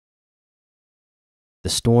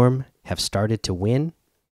Storm have started to win,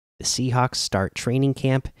 the Seahawks start training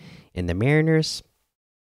camp, and the Mariners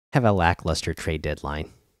have a lackluster trade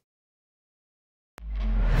deadline.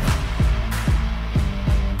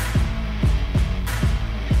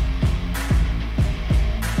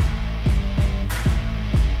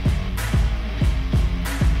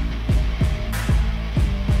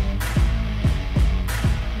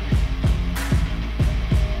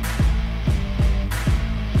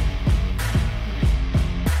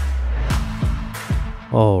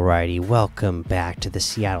 Alrighty, welcome back to the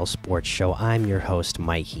Seattle Sports Show. I'm your host,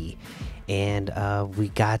 Mikey, and we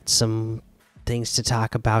got some things to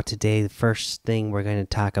talk about today. The first thing we're going to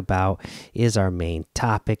talk about is our main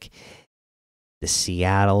topic: the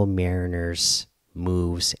Seattle Mariners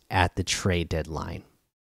moves at the trade deadline.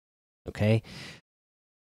 Okay,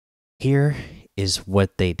 here is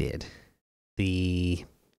what they did. The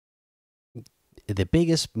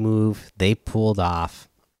biggest move they pulled off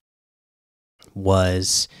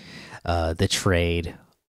was the trade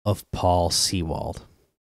of Paul Sewald.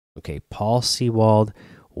 Okay, Paul Sewald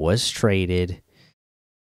was traded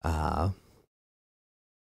to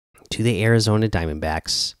the Arizona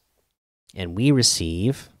Diamondbacks, and we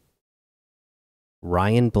receive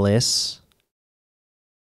Ryan Bliss,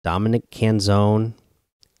 Dominic Canzone,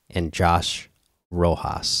 and Josh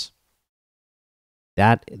Rojas.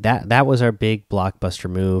 That was our big blockbuster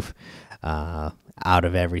move out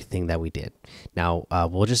of everything that we did. Now,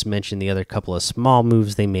 we'll just mention the other couple of small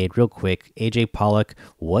moves they made real quick. AJ Pollock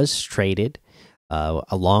was traded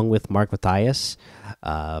along with Mark Mathias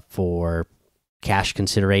for cash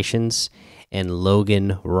considerations, and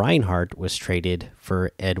Logan Reinhart was traded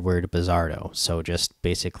for Edward Bizardo. So just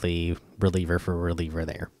basically reliever for reliever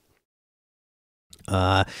there.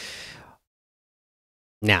 Now,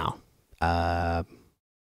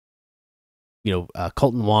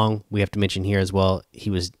 Colton Wong, we have to mention here as well.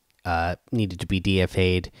 He was needed to be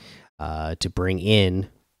DFA'd to bring in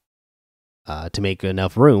to make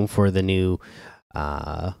enough room for the new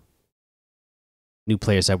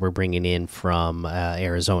players that we're bringing in from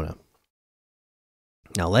Arizona.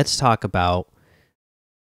 Now let's talk about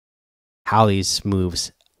how these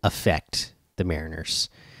moves affect the Mariners.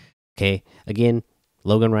 Okay, again,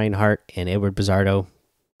 Logan Reinhart and Edward Bizardo,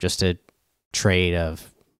 just a trade of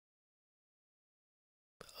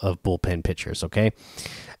bullpen pitchers. Okay,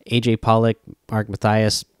 AJ Pollock, Mark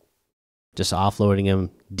Mathias, just offloading him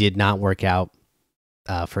did not work out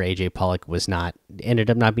for AJ Pollock. Ended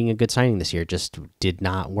up not being a good signing this year. Just did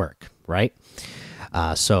not work, right?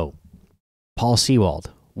 So Paul Sewald,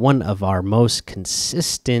 one of our most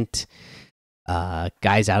consistent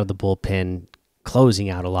guys out of the bullpen, closing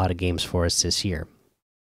out a lot of games for us this year.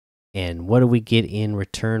 And what do we get in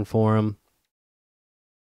return for him?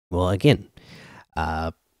 Well, again,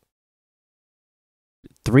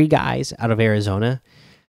 3 guys out of Arizona,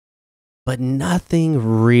 but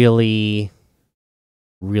nothing really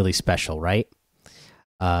special, right?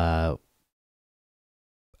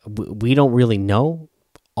 We don't really know.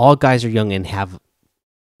 All guys are young and have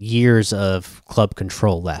years of club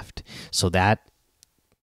control left, so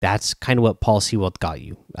that's kind of what Paul Sewald got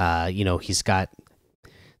you. He's got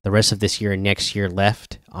the rest of this year and next year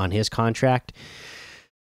left on his contract,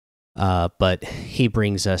 but he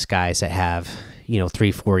brings us guys that have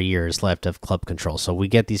 3-4 years left of club control. So we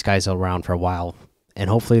get these guys around for a while, and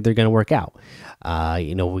hopefully they're going to work out.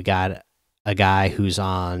 We got a guy who's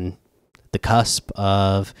on the cusp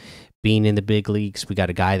of being in the big leagues. We got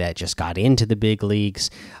a guy that just got into the big leagues,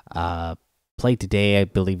 played today, I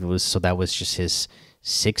believe it was. So that was just his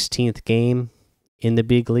 16th game in the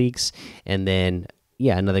big leagues. And then,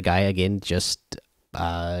 another guy again, just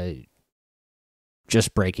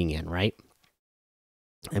breaking in, right?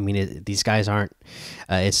 I mean, these guys aren't.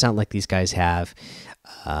 It's not like these guys have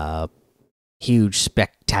huge,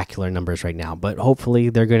 spectacular numbers right now, but hopefully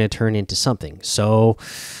they're going to turn into something. So,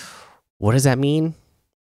 what does that mean?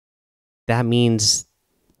 That means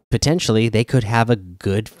potentially they could have a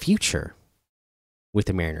good future with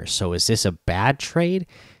the Mariners. So, is this a bad trade?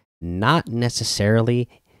 Not necessarily,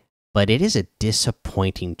 but it is a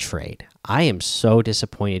disappointing trade. I am so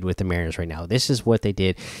disappointed with the Mariners right now. This is what they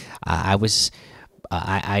did. I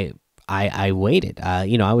waited.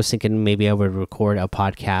 I was thinking maybe I would record a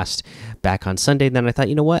podcast back on Sunday. Then I thought,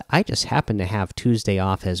 you know what? I just happen to have Tuesday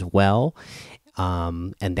off as well,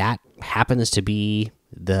 and that happens to be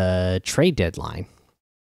the trade deadline.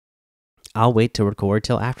 I'll wait to record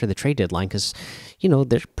till after the trade deadline because,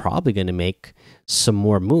 they're probably going to make some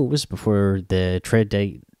more moves before the trade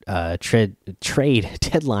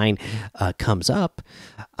deadline comes up.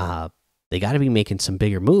 They got to be making some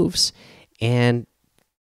bigger moves, and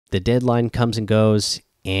the deadline comes and goes,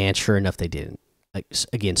 and sure enough, they didn't. Like,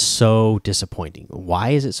 again, so disappointing. Why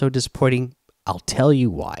is it so disappointing? I'll tell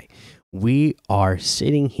you why. We are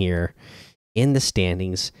sitting here in the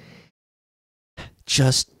standings,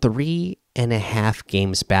 just 3.5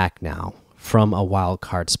 games back now from a wild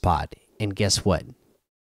card spot. And guess what?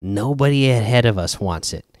 Nobody ahead of us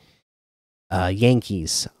wants it.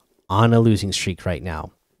 Yankees on a losing streak right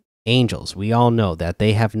now. Angels, we all know that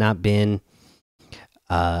they have not been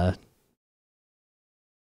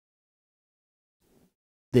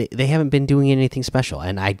they haven't been doing anything special,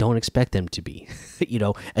 and I don't expect them to be. You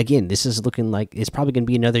know, again, this is looking like it's probably going to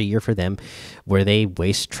be another year for them where they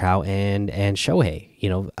waste Trout and Shohei. You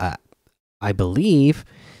know, I believe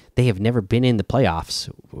they have never been in the playoffs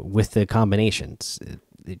with the combinations.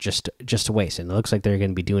 Just a waste, and it looks like they're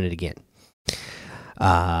going to be doing it again.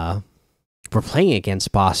 We're playing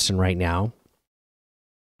against Boston right now,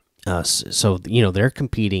 so you know they're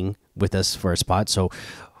competing with us for a spot. So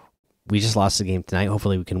we just lost the game tonight.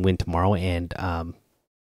 Hopefully, we can win tomorrow and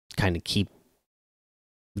kind of keep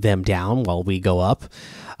them down while we go up.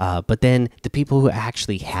 But then the people who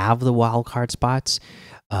actually have the wild card spots,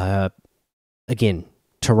 again,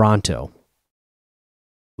 Toronto.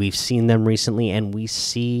 We've seen them recently, and we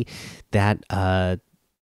see that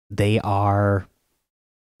they are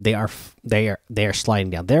sliding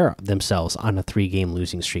down. They're themselves on a 3-game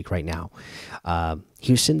losing streak right now.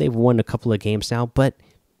 Houston, they've won a couple of games now, but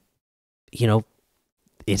you know,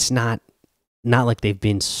 it's not like they've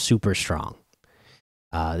been super strong.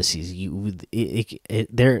 This is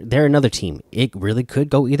they're another team. It really could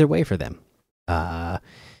go either way for them.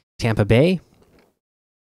 Tampa Bay,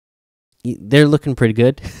 they're looking pretty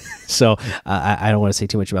good. So I don't want to say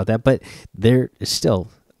too much about that, but they're still,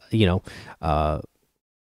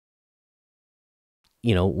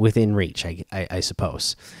 within reach, I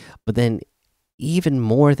suppose. But then even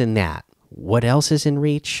more than that, what else is in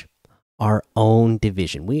reach? Our own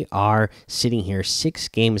division. We are sitting here 6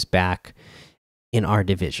 games back in our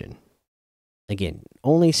division. Again,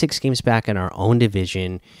 only 6 games back in our own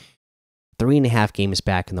division, 3.5 games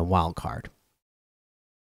back in the wild card.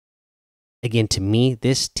 Again, to me,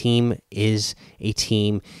 this team is a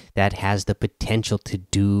team that has the potential to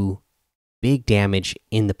do big damage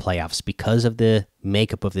in the playoffs because of the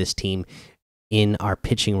makeup of this team in our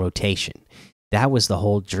pitching rotation. That was the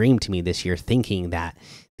whole dream to me this year, thinking that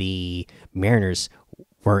the Mariners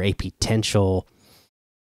were a potential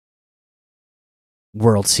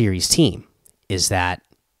World Series team, is that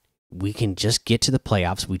we can just get to the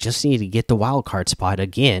playoffs. We just need to get the wild card spot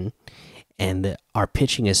again, and our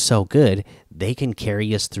pitching is so good they can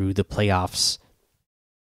carry us through the playoffs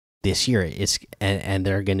this year. And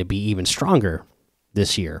they're going to be even stronger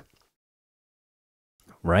this year,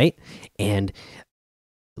 right? And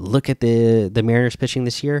look at the Mariners pitching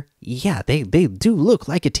this year. Yeah, they do look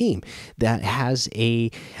like a team that has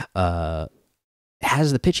the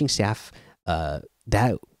pitching staff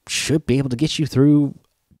that should be able to get you through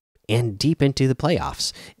and deep into the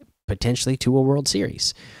playoffs, potentially to a World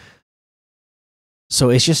Series. So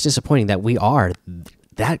it's just disappointing that we are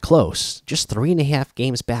that close, just 3.5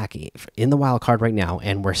 games back in the wild card right now,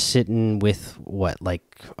 and we're sitting with what,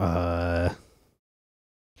 like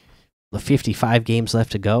 55 games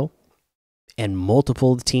left to go, and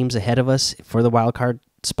multiple teams ahead of us for the wild card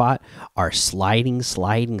spot are sliding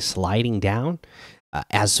down,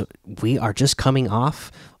 as we are just coming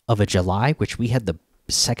off of a July, which we had the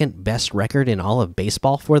second best record in all of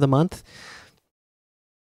baseball for the month.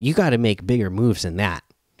 You got to make bigger moves than that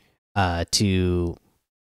to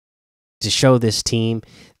show this team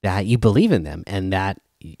that you believe in them, and that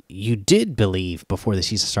you did believe before the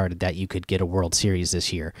season started that you could get a World Series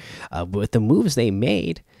this year. With the moves they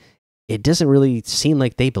made, it doesn't really seem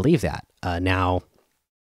like they believe that now.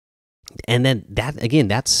 And then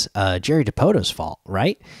that's Jerry DiPoto's fault,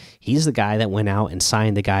 right? He's the guy that went out and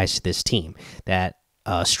signed the guys to this team that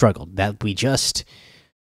struggled, that we just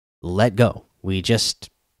let go. We just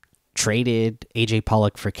traded AJ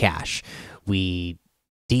Pollock for cash. We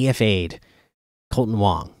DFA'd Colton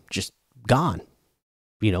Wong, just gone,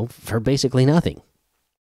 for basically nothing.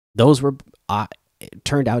 Those were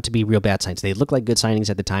turned out to be real bad signs. They looked like good signings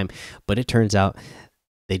at the time, but it turns out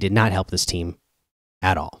they did not help this team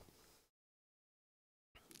at all.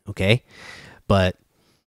 Okay, but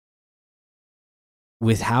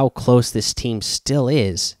with how close this team still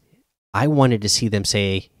is, I wanted to see them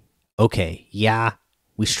say, okay, yeah,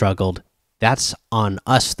 we struggled. That's on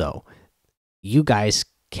us, though. You guys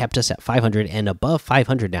kept us at 500 and above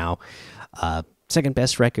 500 now. Second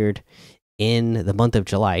best record in the month of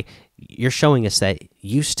July. You're showing us that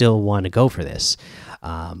you still want to go for this.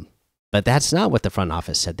 But that's not what the front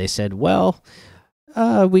office said. They said, well,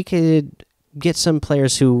 we could get some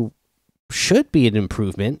players who should be an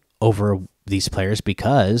improvement over these players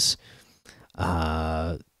because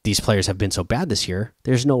these players have been so bad this year.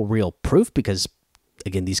 There's no real proof because,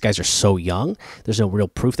 again, these guys are so young. There's no real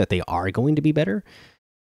proof that they are going to be better.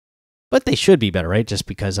 But they should be better, right? Just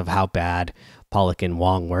because of how bad Pollock and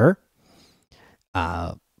Wong were.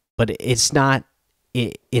 But it's not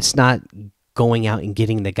going out and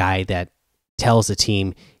getting the guy that tells the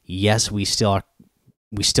team, yes, we still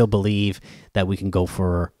believe that we can go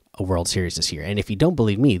for a World Series this year. And if you don't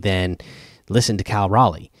believe me, then listen to Cal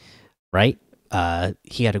Raleigh, right?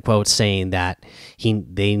 He had a quote saying that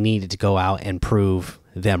they needed to go out and prove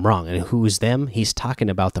them wrong. And who's them? He's talking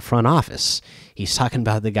about the front office. He's talking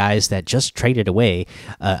about the guys that just traded away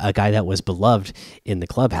a guy that was beloved in the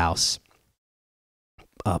clubhouse,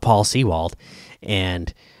 Paul Sewald,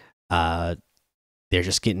 and they're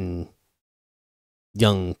just getting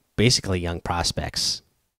basically young prospects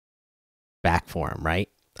back for him, right?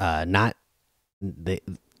 Not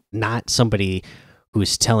somebody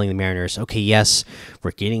who's telling the Mariners, okay, yes,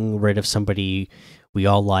 we're getting rid of somebody we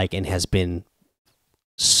all like and has been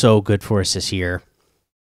so good for us this year,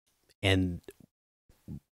 and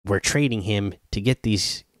we're trading him to get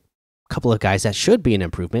these couple of guys that should be an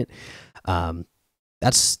improvement.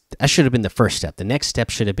 That should have been the first step. The next step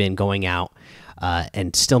should have been going out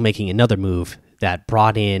and still making another move that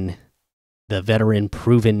brought in the veteran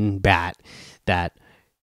proven bat that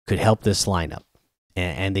could help this lineup,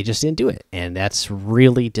 and they just didn't do it, and that's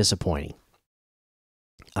really disappointing.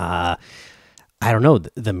 I don't know,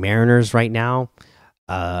 the Mariners right now,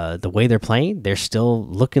 the way they're playing, they're still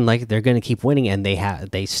looking like they're going to keep winning, and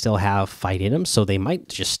they still have fight in them, so they might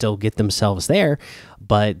just still get themselves there,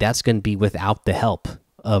 but that's going to be without the help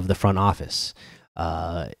of the front office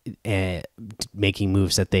and making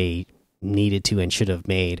moves that they needed to and should have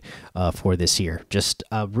made for this year. Just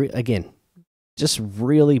again, just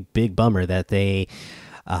really big bummer that they,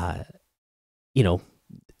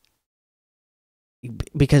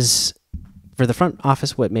 because for the front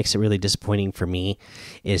office, what makes it really disappointing for me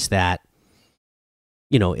is that,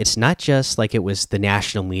 it's not just like it was the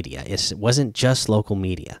national media. It wasn't just local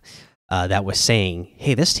media that was saying,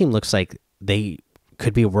 hey, this team looks like they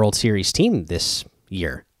could be a World Series team this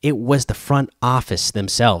year. It was the front office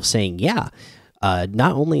themselves saying, yeah,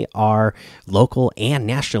 not only are local and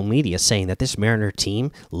national media saying that this Mariner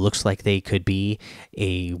team looks like they could be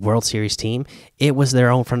a World Series team, it was their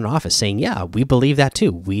own front office saying, yeah, we believe that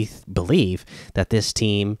too. We believe that this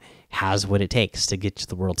team has what it takes to get to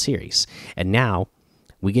the World Series. And now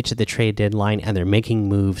we get to the trade deadline and they're making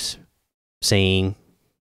moves saying,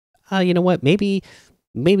 you know what, maybe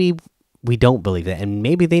we don't believe that. And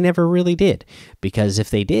maybe they never really did, because if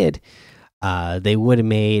they did, they would have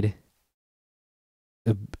made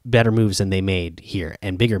better moves than they made here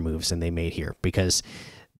and bigger moves than they made here, because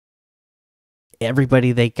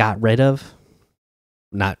everybody they got rid of,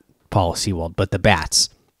 not Paul Sewald, but the bats,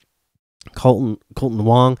 Colton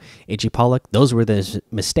Wong, A.J. Pollock, those were the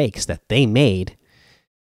mistakes that they made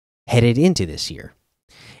headed into this year.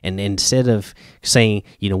 And instead of saying,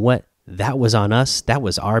 you know what, that was on us, that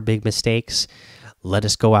was our big mistakes, let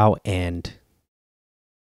us go out and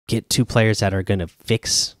get two players that are going to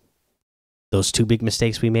fix those two big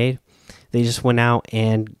mistakes we made, they just went out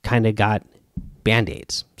and kind of got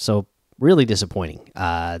band-aids. So really disappointing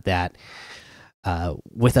that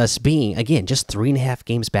with us being, again, just 3.5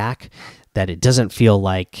 games back, that it doesn't feel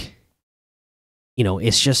like,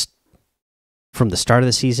 it's just from the start of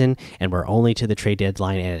the season and we're only to the trade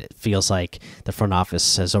deadline, and it feels like the front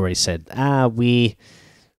office has already said, we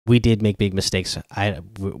did make big mistakes.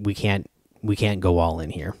 We can't go all in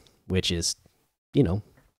here, which is,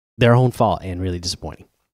 their own fault and really disappointing.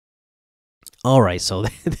 All right, so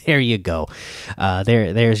there you go.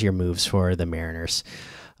 There's your moves for the Mariners.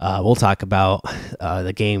 We'll talk about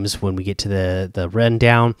the games when we get to the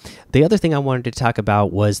rundown. The other thing I wanted to talk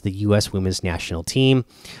about was the U.S. Women's National Team.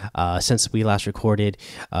 Since we last recorded,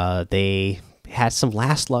 they had some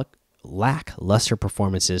lackluster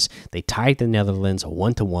performances. They tied the Netherlands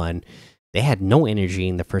 1-1. They had no energy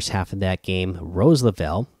in the first half of that game. Rose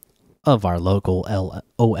Lavelle of our local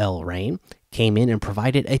OL Reign came in and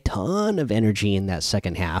provided a ton of energy in that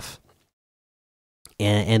second half.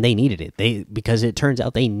 And they needed it. Because it turns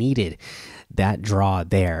out they needed that draw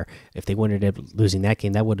there. If they would end up losing that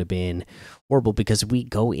game, that would have been horrible, because we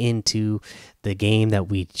go into the game that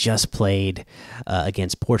we just played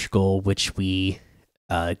against Portugal, which we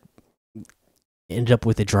ended up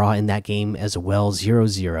with a draw in that game as well,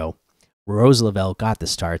 0-0. Rose Lavelle got the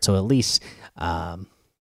start, so at least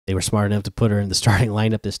They were smart enough to put her in the starting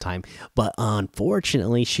lineup this time, but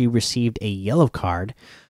unfortunately, she received a yellow card.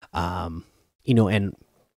 And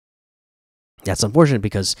that's unfortunate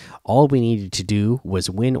because all we needed to do was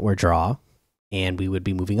win or draw, and we would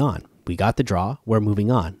be moving on. We got the draw, we're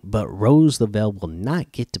moving on. But Rose Lavelle will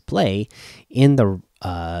not get to play in the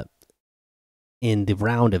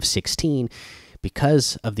round of 16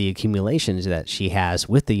 because of the accumulations that she has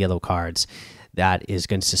with the yellow cards. That is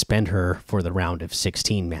going to suspend her for the round of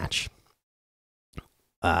 16 match.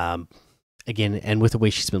 Again, and with the way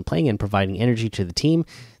she's been playing and providing energy to the team,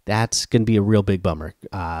 that's going to be a real big bummer.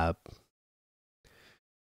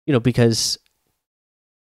 Because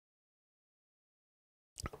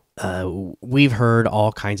we've heard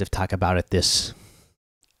all kinds of talk about it this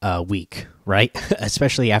week, right?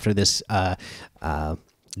 Especially after this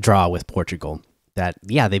draw with Portugal. That,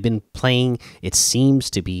 yeah, they've been playing, it seems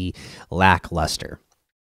to be lackluster.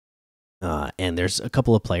 And there's a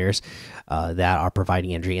couple of players that are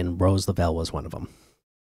providing energy, and Rose Lavelle was one of them.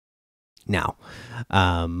 Now,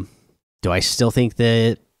 do I still think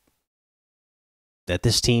that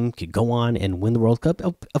this team could go on and win the World Cup?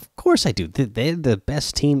 Of course I do. They're the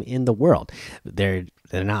best team in the world. They're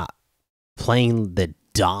not playing the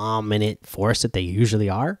dominant force that they usually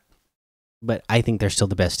are, but I think they're still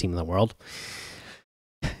the best team in the world.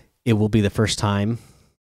 It will be the first time,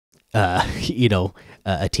 a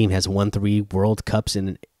team has won 3 World Cups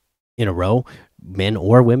in a row, men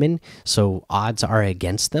or women. So odds are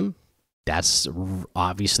against them. That's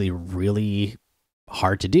obviously really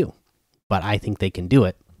hard to do, but I think they can do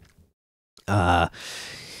it. They're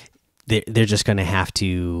just going to have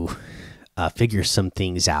to figure some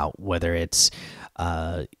things out, whether it's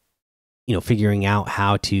figuring out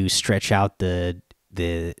how to stretch out the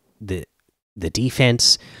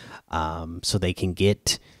defense, so they can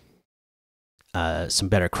get some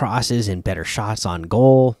better crosses and better shots on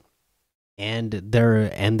goal, and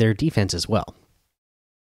their defense as well.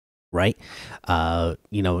 Right?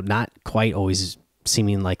 Not quite always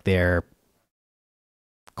seeming like they're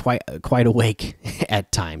quite awake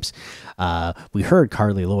at times. We heard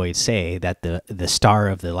Carly Lloyd say that the star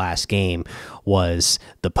of the last game was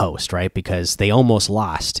the post, right? Because they almost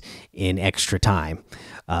lost in extra time.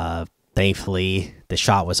 Thankfully, the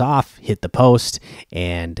shot was off, hit the post,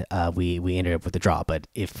 and we ended up with the draw. But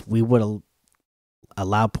if we would have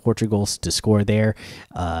allowed Portugal to score there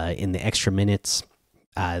in the extra minutes,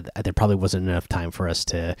 there probably wasn't enough time for us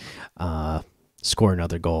to score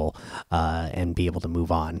another goal and be able to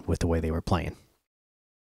move on with the way they were playing.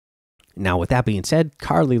 Now, with that being said,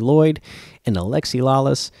 Carly Lloyd and Alexi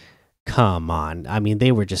Lawless, come on. I mean,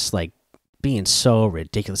 they were just like being so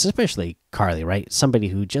ridiculous, especially Carly, right? Somebody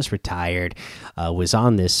who just retired, was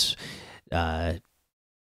on this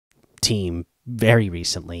team very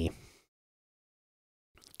recently.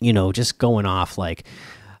 Just going off like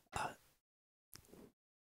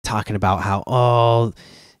talking about how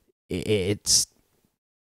it's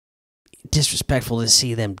disrespectful to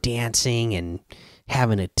see them dancing and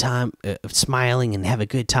having a time, smiling and have a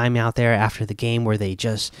good time out there after the game where they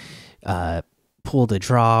just pulled a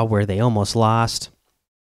draw where they almost lost.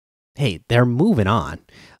 Hey, they're moving on.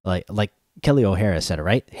 Like Kelly O'Hara said it,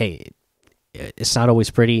 right? Hey, it's not always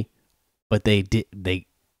pretty, but they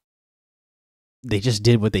just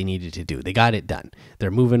did what they needed to do. They got it done. They're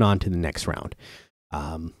moving on to the next round.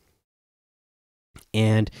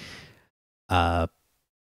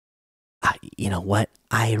 You know what?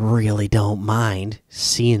 I really don't mind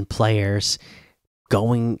seeing players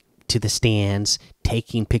going to the stands,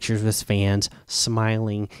 taking pictures with fans,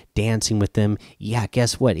 smiling, dancing with them. Yeah,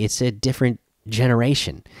 guess what? It's a different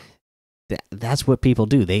generation. That's what people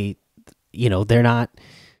do. They're not,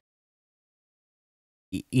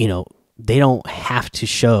 they don't have to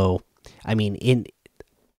show. I mean,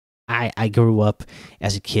 I grew up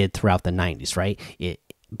as a kid throughout the 90s, right?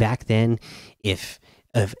 Back then, if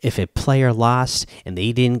a player lost and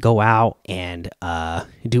they didn't go out and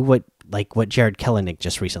do what Jared Kelenic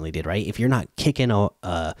just recently did, right? If you're not kicking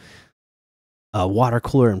a water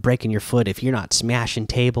cooler and breaking your foot, if you're not smashing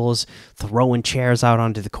tables, throwing chairs out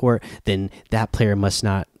onto the court, then that player must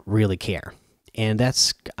not really care. And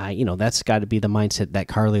that's got to be the mindset that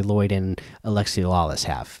Carly Lloyd and Alexi Lawless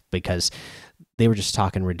have, because they were just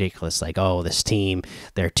talking ridiculous, like, oh, this team,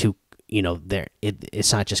 they're too,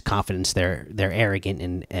 it's not just confidence, they're arrogant,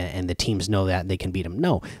 and the teams know that they can beat them.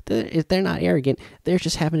 No, they're not arrogant. They're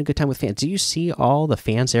just having a good time with fans. Do you see all the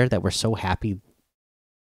fans there that were so happy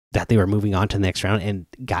that they were moving on to the next round and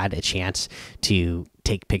got a chance to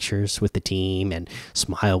take pictures with the team and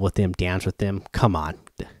smile with them, dance with them? Come on.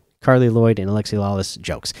 Carly Lloyd and Alexi Lawless,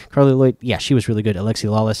 jokes. Carly Lloyd, yeah, she was really good. Alexi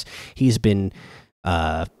Lawless, he's been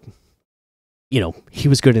uh, he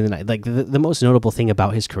was good in the night. Like the most notable thing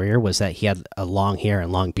about his career was that he had a long hair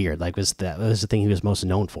and long beard. Like that was the thing he was most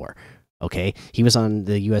known for. Okay, he was on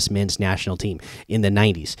the U.S. men's national team in the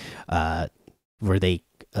 '90s. Were they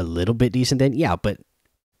a little bit decent then? Yeah, but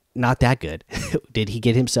not that good. Did he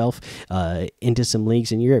get himself into some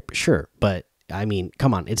leagues in Europe? Sure, but I mean,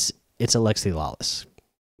 come on, it's Alexi Lawless.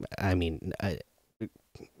 I mean,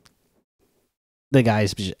 the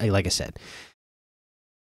guy's, like I said,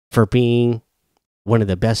 for being one of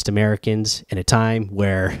the best Americans in a time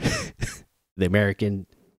where the American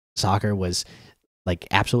soccer was like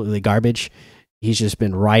absolutely garbage. He's just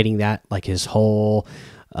been riding that like his whole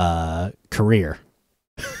career.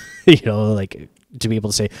 Like to be able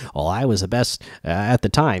to say, "Oh, I was the best at the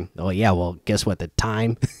time." Oh, yeah. Well, guess what? The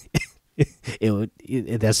time,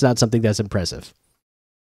 that's not something that's impressive.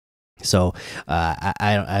 So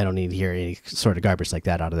I don't need to hear any sort of garbage like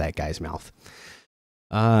that out of that guy's mouth.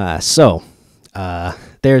 So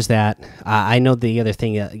there's that. I know the other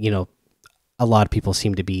thing, a lot of people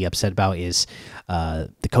seem to be upset about is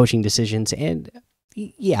the coaching decisions, and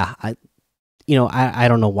yeah, I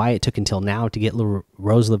don't know why it took until now to get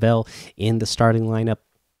Rose Lavelle in the starting lineup,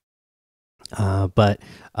 but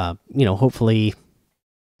hopefully.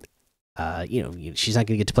 She's not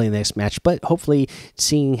going to get to play in the next match, but hopefully,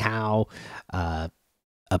 seeing how a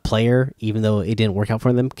player, even though it didn't work out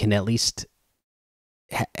for them, can at least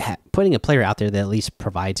putting a player out there that at least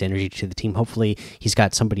provides energy to the team. Hopefully, he's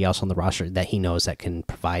got somebody else on the roster that he knows that can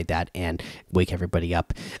provide that and wake everybody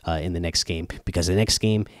up in the next game. Because the next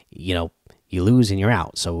game, you lose and you're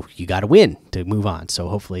out, so you got to win to move on. So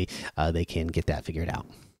hopefully, they can get that figured out.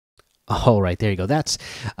 All right, there you go. That's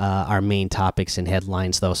our main topics and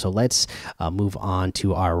headlines, though. So let's move on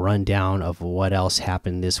to our rundown of what else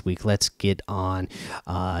happened this week. Let's get on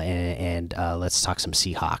and let's talk some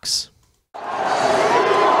Seahawks.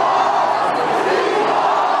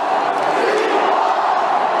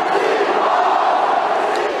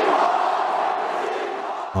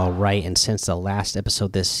 All right, and since the last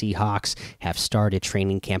episode, the Seahawks have started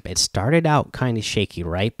training camp. It started out kind of shaky,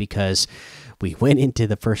 right? Because we went into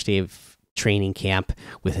the first day of training camp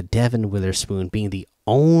with Devin Witherspoon being the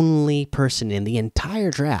only person in the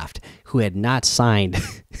entire draft who had not signed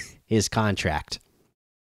his contract.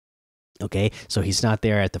 Okay, so he's not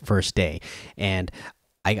there at the first day. And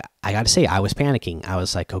I got to say, I was panicking. I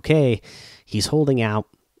was like, okay, he's holding out.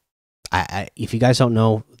 If you guys don't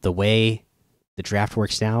know the way the draft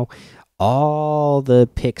works now, all the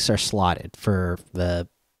picks are slotted for the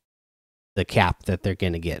cap that they're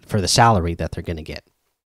going to get, for the salary that they're going to get.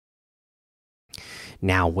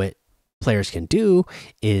 Now, what players can do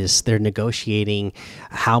is they're negotiating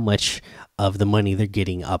how much of the money they're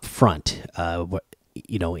getting up front,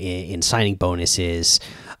 in signing bonuses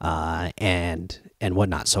and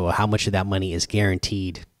whatnot. So how much of that money is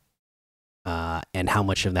guaranteed and how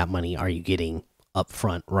much of that money are you getting up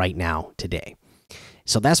front right now today?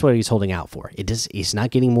 So that's what he's holding out for. He's not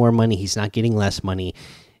getting more money. He's not getting less money.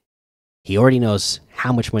 He already knows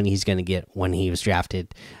how much money he's going to get when he was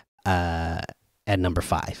drafted at number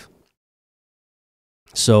 5.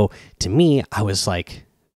 So to me, I was like,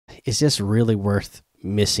 is this really worth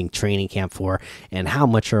missing training camp for? And how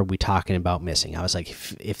much are we talking about missing? I was like,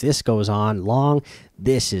 if this goes on long,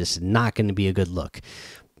 this is not going to be a good look,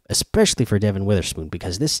 especially for Devin Witherspoon,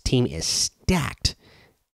 because this team is stacked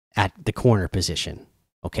at the corner position.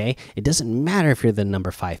 Okay, it doesn't matter if you're the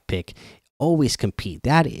number 5 pick. Always compete.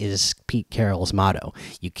 That is Pete Carroll's motto.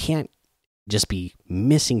 You can't just be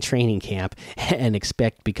missing training camp and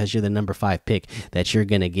expect because you're the number 5 pick that you're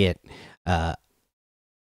gonna get a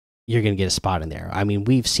spot in there. I mean,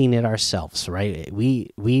 we've seen it ourselves, right?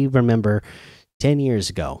 We remember 10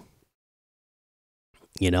 years ago.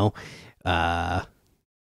 11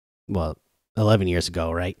 years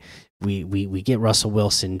ago, right? We get Russell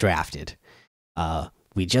Wilson drafted.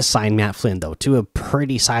 We just signed Matt Flynn, though, to a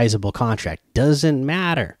pretty sizable contract. Doesn't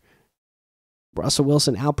matter. Russell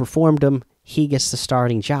Wilson outperformed him. He gets the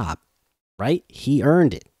starting job, right? He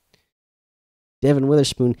earned it. Devin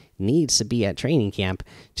Witherspoon needs to be at training camp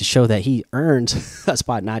to show that he earns a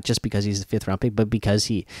spot, not just because he's the 5th round pick, but because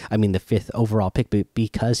the 5th overall pick, but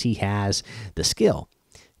because he has the skill.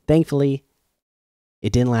 Thankfully,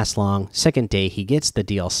 it didn't last long. Second day, he gets the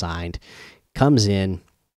deal signed, comes in,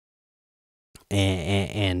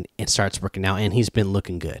 and starts working out, and he's been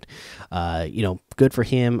looking good. Good for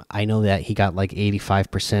him. I know that he got like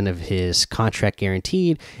 85% of his contract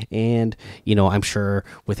guaranteed, and I'm sure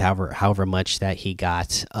with however much that he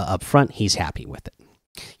got up front, he's happy with it.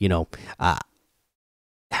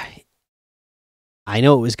 I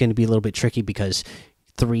know it was going to be a little bit tricky because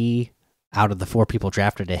 3 out of the 4 people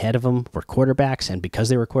drafted ahead of him were quarterbacks, and because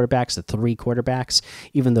they were quarterbacks, the 3 quarterbacks,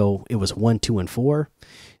 even though it was 1, 2, and 4,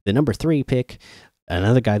 the number 3 pick,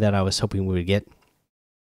 another guy that I was hoping we would get,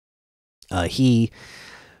 he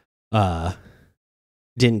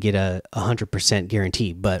didn't get a 100%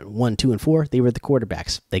 guarantee, but 1, 2, and 4, they were the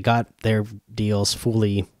quarterbacks. They got their deals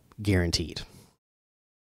fully guaranteed.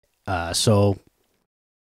 So,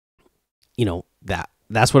 you know,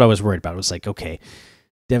 that's what I was worried about. It was like, okay,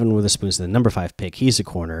 Devin Witherspoon's the number 5 pick. He's a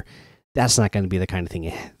corner. That's not going to be the kind of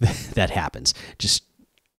thing that happens. Just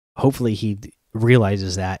hopefully he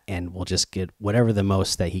realizes that and will just get whatever the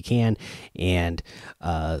most that he can, and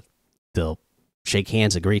they'll shake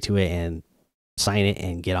hands, agree to it, and sign it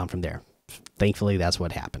and get on from there. Thankfully, that's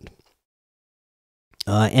what happened.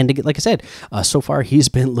 And like I said, so far he's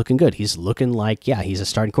been looking good. He's looking like, yeah, he's a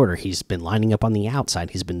starting quarter. He's been lining up on the outside.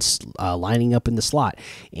 He's been lining up in the slot,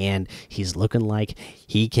 and he's looking like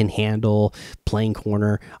he can handle playing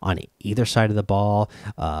corner on either side of the ball,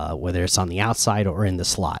 whether it's on the outside or in the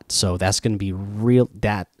slot. So that's going to be real.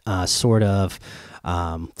 That sort of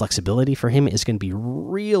flexibility for him is going to be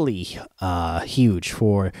really huge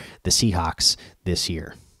for the Seahawks this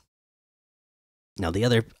year. Now, the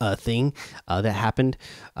other thing that happened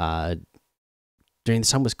during the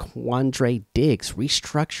summer was Quandre Diggs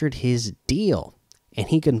restructured his deal, and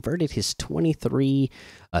he converted his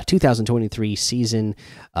 2023 season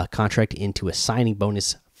contract into a signing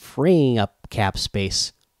bonus, freeing up cap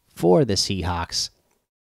space for the Seahawks.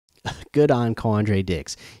 Good on Quandre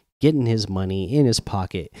Diggs, getting his money in his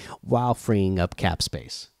pocket while freeing up cap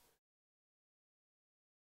space.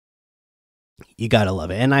 You gotta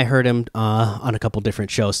love it. And I heard him on a couple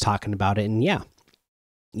different shows talking about it, and yeah,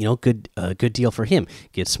 you know, good deal for him.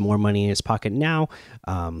 Gets more money in his pocket now.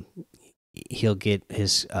 He'll get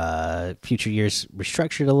his future years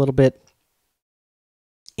restructured a little bit,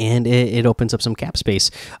 and it opens up some cap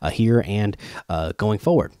space here and going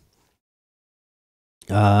forward.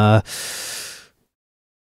 And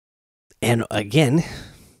again,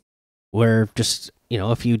 we're just, you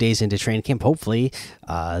know, a few days into training camp. Hopefully,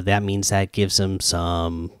 that means that gives them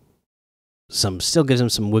still gives them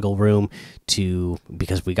some wiggle room to,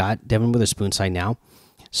 because we got Devin Witherspoon signed now,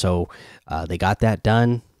 so they got that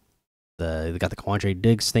done. They got the Quandre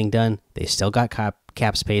Diggs thing done. They still got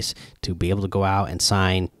cap space to be able to go out and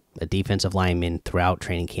sign a defensive lineman throughout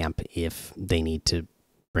training camp if they need to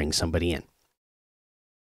bring somebody in.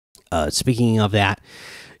 Speaking of that,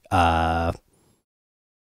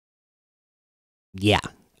 yeah,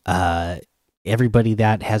 everybody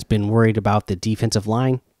that has been worried about the defensive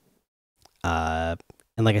line, and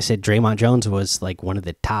like I said, Draymond Jones was like one of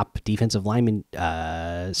the top defensive lineman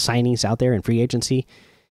signings out there in free agency.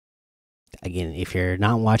 Again, if you're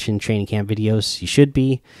not watching training camp videos, you should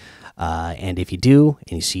be. And if you do,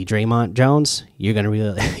 and you see Draymond Jones, you're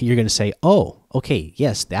gonna say, "Oh, okay,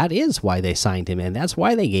 yes, that is why they signed him, and that's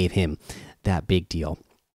why they gave him that big deal."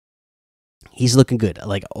 He's looking good.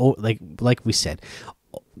 Like we said,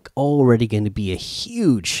 already going to be a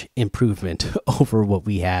huge improvement over what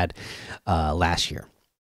we had last year.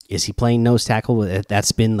 Is he playing nose tackle?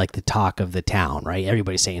 That's been like the talk of the town, right?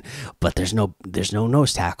 Everybody's saying, but there's no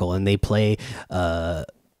nose tackle, and they play a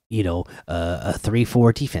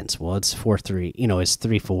 3-4 defense. Well, it's 4-3. You know, it's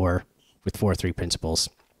 3-4 with 4-3 principles.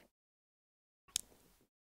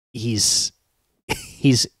 He's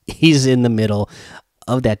in the middle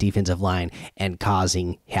of that defensive line and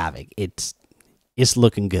causing havoc. It's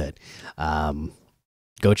looking good.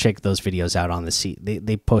 Go check those videos out on the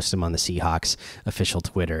they post them on the Seahawks official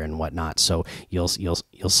Twitter and whatnot. So you'll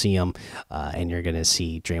see them, and you're gonna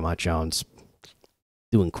see Draymond Jones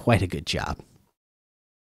doing quite a good job.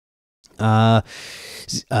 Zach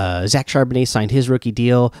Charbonnet signed his rookie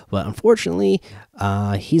deal, but unfortunately,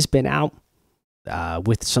 he's been out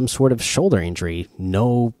with some sort of shoulder injury.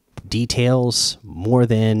 No details more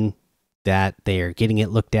than that they are getting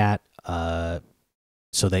it looked at,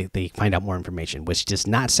 so they find out more information, which does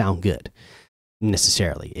not sound good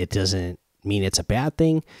necessarily. It doesn't mean it's a bad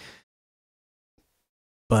thing,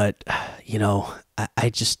 but you know, I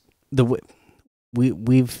just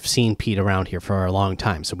we've seen Pete around here for a long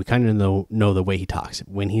time, so we kind of know the way he talks.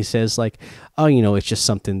 When he says like, "Oh, you know, it's just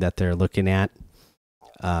something that they're looking at.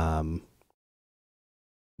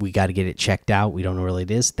 We got to get it checked out. We don't know what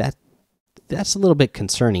it is." That's a little bit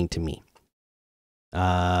concerning to me.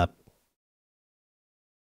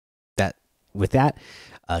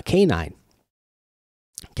 K9,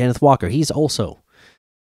 Kenneth Walker, he's also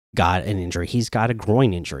got an injury. He's got a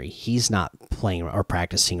groin injury. He's not playing or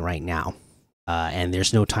practicing right now. and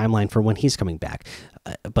there's no timeline for when he's coming back.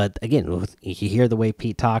 But again, you hear the way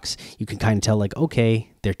Pete talks, you can kind of tell, like, okay,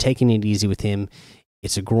 they're taking it easy with him.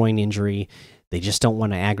 It's a groin injury. They just don't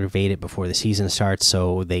want to aggravate it before the season starts,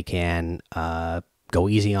 so they can go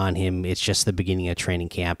easy on him. It's just the beginning of training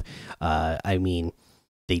camp. I mean,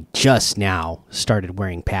 they just now started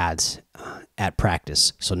wearing pads at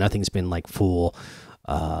practice, so nothing's been like full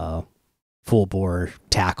bore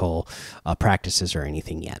tackle practices or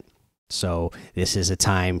anything yet. So this is a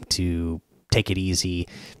time to take it easy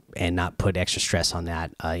and not put extra stress on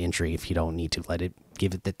that injury if you don't need to. Let it,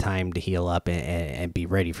 give it the time to heal up and be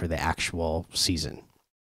ready for the actual season.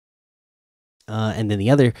 And then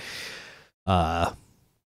the other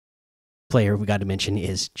player we got to mention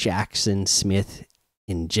is Jackson Smith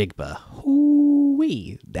in Jigba.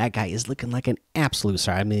 Hoo-wee. That guy is looking like an absolute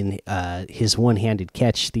star. I mean, his one-handed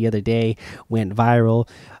catch the other day went viral.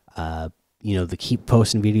 You know, they keep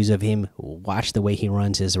posting videos of him. Watch the way he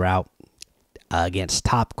runs his route against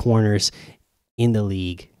top corners in the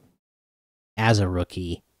league as a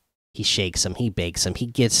rookie. He shakes them, he bakes them, he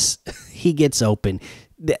gets open.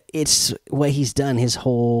 It's what he's done his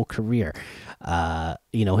whole career.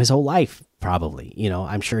 You know, his whole life probably. You know,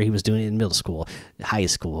 I'm sure he was doing it in middle school, high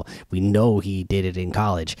school. We know he did it in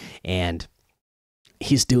college, and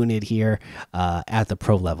he's doing it here at the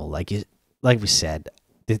pro level. Like we said,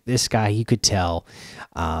 this guy, you could tell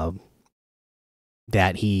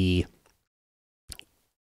that he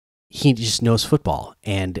just knows football,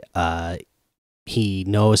 and he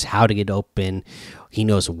knows how to get open. He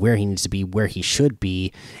knows where he needs to be, where he should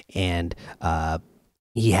be, and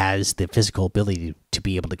he has the physical ability to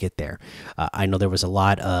be able to get there. I know there was a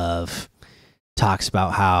lot of talks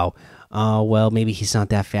about how, oh, well, maybe he's not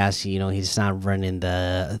that fast. You know, he's not running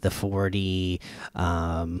the 40,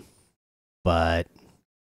 but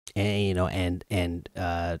and, you know, and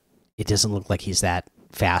it doesn't look like he's that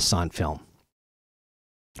fast on film.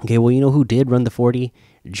 Okay, well, you know who did run the 40?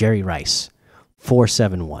 Jerry Rice,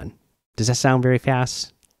 4.71. Does that sound very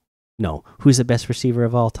fast? No. Who's the best receiver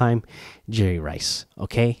of all time? Jerry Rice.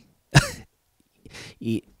 Okay,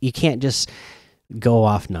 you can't just go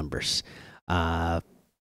off numbers in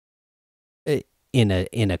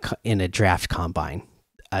a draft combine.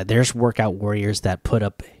 There's workout warriors that put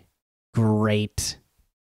up great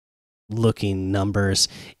looking numbers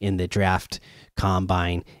in the draft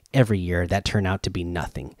combine every year that turn out to be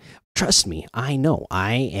nothing. Trust me, I know.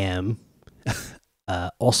 I am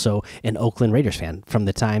also an Oakland Raiders fan from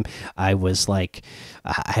the time I was like,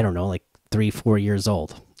 I don't know, like 3-4 years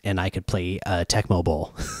old, and I could play Tecmo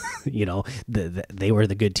Bowl. You know, they were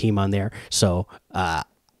the good team on there. So,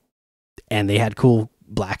 and they had cool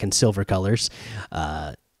black and silver colors.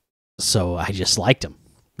 So I just liked them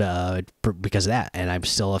because of that, and I'm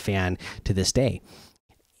still a fan to this day.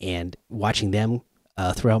 And watching them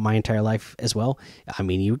throughout my entire life as well. I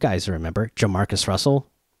mean, you guys remember Jamarcus Russell,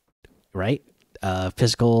 right?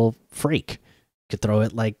 Physical freak, could throw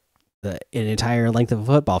it like an entire length of a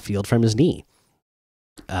football field from his knee.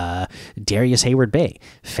 Darius Hayward-Bay,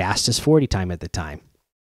 fastest 40 time at the time.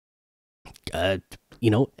 You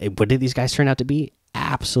know, what did these guys turn out to be?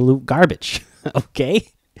 Absolute garbage. Okay,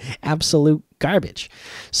 absolute garbage.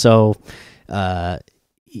 So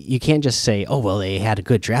you can't just say, oh, well, they had a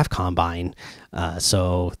good draft combine,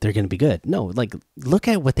 so they're going to be good. No, like, look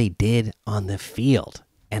at what they did on the field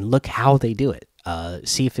and look how they do it.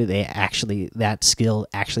 See if they actually, that skill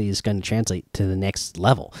actually is going to translate to the next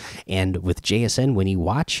level. And with JSN, when you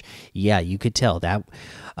watch, yeah, you could tell that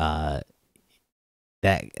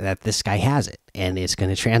that this guy has it, and it's going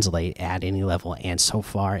to translate at any level. And so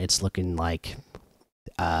far, it's looking like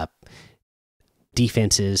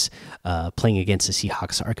defenses playing against the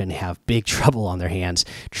Seahawks are going to have big trouble on their hands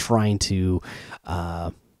trying to,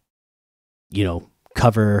 you know,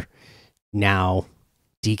 cover now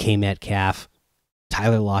DK Metcalf,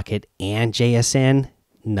 Tyler Lockett, and JSN.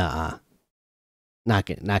 Nah, not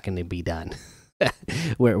going to be done.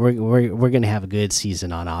 we're going to have a good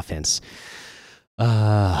season on offense.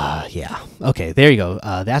 Yeah. Okay, there you go.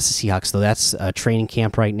 That's the Seahawks, though. That's training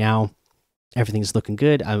camp right now. Everything's looking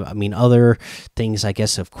good. I mean, other things, I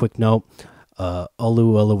guess, of quick note: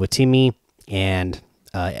 Oluwatimi and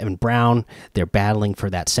Evan Brown. They're battling for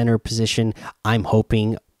that center position. I'm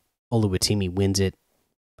hoping Oluwatimi wins it,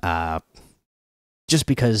 just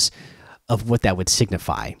because of what that would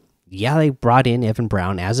signify. Yeah, they brought in Evan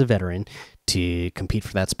Brown as a veteran to compete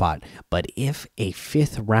for that spot, but if a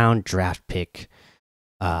 5th round draft pick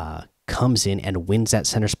comes in and wins that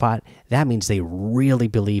center spot, that means they really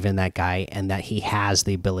believe in that guy and that he has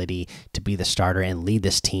the ability to be the starter and lead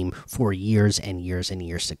this team for years and years and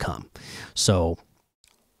years to come. So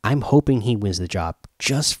I'm hoping he wins the job,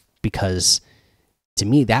 just because to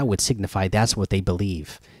me that would signify that's what they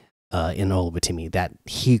believe in Oluwatimi, that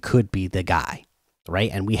he could be the guy, right?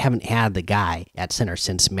 And we haven't had the guy at center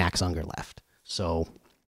since Max Unger left, so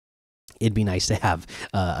it'd be nice to have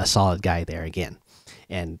a solid guy there again,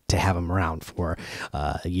 and to have him around for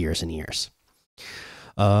years and years.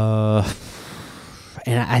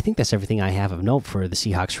 And I think that's everything I have of note for the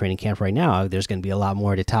Seahawks training camp right now. There's going to be a lot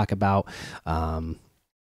more to talk about,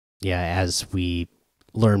 as we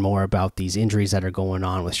learn more about these injuries that are going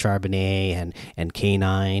on with Charbonnet and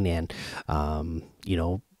K9, and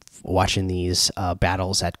watching these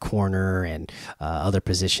battles at corner and other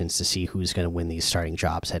positions to see who's going to win these starting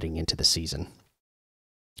jobs heading into the season.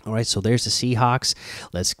 All right, so there's the Seahawks.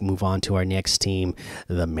 Let's move on to our next team,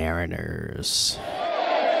 the Mariners.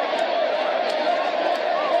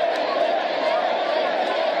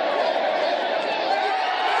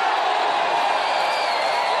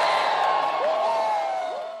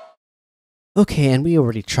 Okay, and we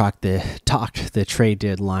already talked the trade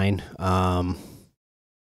deadline. I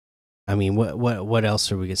mean, what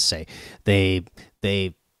else are we gonna say? They've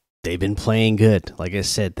been playing good. Like I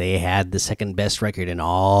said, they had the second best record in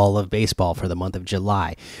all of baseball for the month of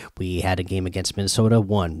July. We had a game against Minnesota,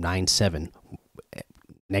 won 9-7.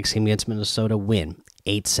 Next game against Minnesota, win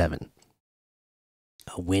 8-7.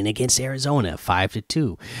 A win against Arizona,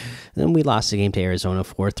 5-2. Then we lost the game to Arizona,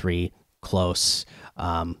 4-3, close.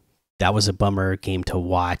 That was a bummer game to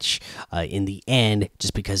watch in the end,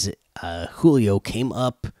 just because Julio came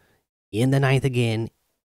up in the ninth again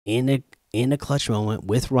in a clutch moment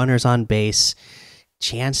with runners on base,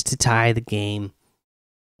 chance to tie the game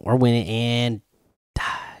or win it. And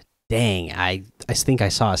dang, I think I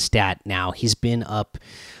saw a stat now. He's been up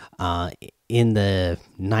in the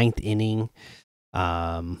ninth inning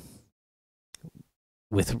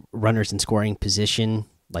with runners in scoring position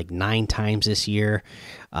like 9 times this year,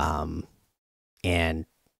 and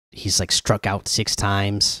he's like struck out 6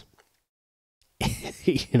 times.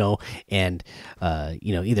 And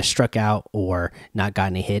either struck out or not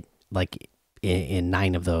gotten a hit like in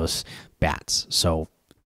 9 of those bats. So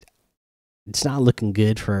it's not looking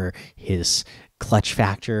good for his clutch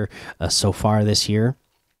factor so far this year.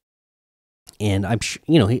 And I'm sure,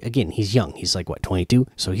 he's young. He's like, what, 22?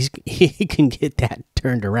 So he can get that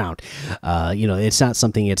turned around. It's not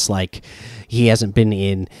something, it's like he hasn't been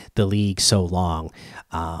in the league so long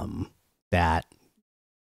that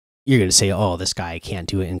you're going to say, oh, this guy can't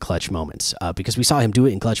do it in clutch moments, because we saw him do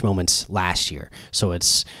it in clutch moments last year. So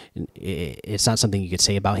it's not something you could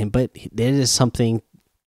say about him, but it is something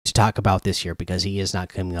to talk about this year, because he is not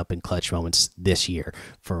coming up in clutch moments this year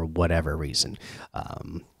for whatever reason.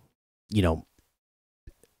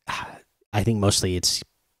 I think mostly it's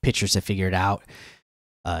pitchers that figured out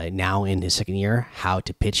now in his second year how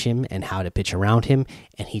to pitch him and how to pitch around him,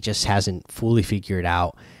 and he just hasn't fully figured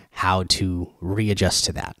out how to readjust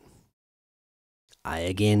to that.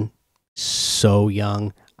 Again, so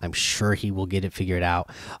young. I'm sure he will get it figured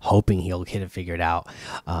out, hoping he'll get it figured out.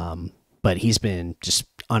 But he's been just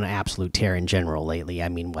on an absolute tear in general lately. I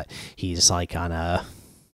mean, he's like on a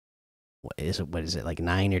what is it like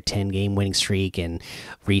 9 or 10 game winning streak, and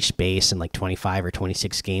reached base in like 25 or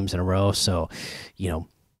 26 games in a row. So, like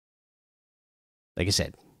I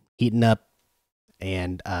said, heating up.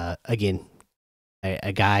 And again,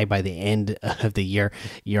 a guy by the end of the year,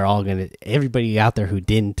 everybody out there who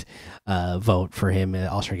didn't vote for him in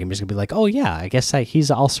the All-Star game is gonna be like, oh yeah, I guess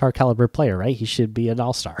he's an All-Star caliber player, right? He should be an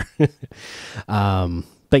All-Star.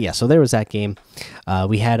 But yeah, so there was that game.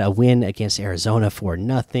 We had a win against Arizona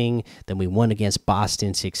 4-0. Then we won against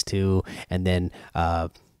Boston 6-2, and then the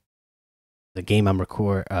game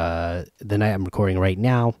the night I'm recording right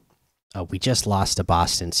now, we just lost to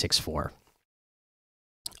Boston 6-4.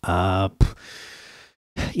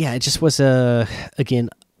 Yeah, it just was again.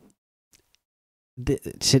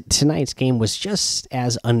 Tonight's game was just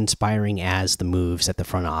as uninspiring as the moves that the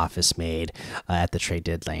front office made at the trade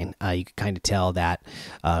deadline. You could kind of tell that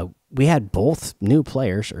we had both new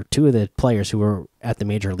players, or 2 of the players who were at the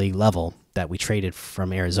major league level that we traded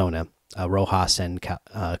from Arizona, Rojas and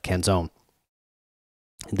Canzone.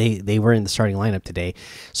 They were in the starting lineup today,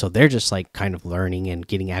 so they're just like kind of learning and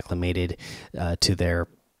getting acclimated to their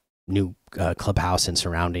new clubhouse and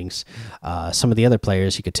surroundings. Some of the other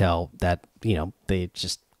players, you could tell that they're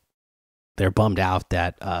bummed out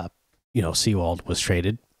that Seawald was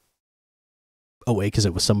traded away because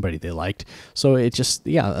it was somebody they liked. So it just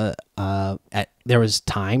there was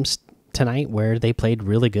times tonight where they played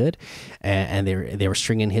really good, and they were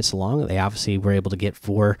stringing hits along. They obviously were able to get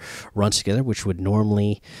 4 runs together, which would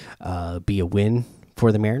normally be a win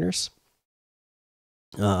for the Mariners.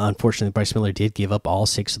 Unfortunately, Bryce Miller did give up all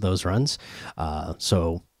 6 of those runs,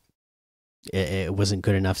 so it wasn't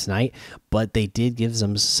good enough tonight. But they did give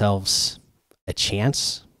themselves a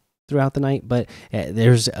chance throughout the night. But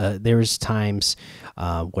there's times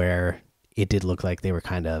where it did look like they were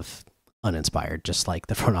kind of uninspired, just like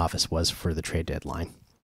the front office was for the trade deadline.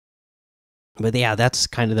 But yeah, that's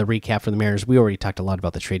kind of the recap for the Mariners. We already talked a lot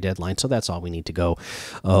about the trade deadline, so that's all we need to go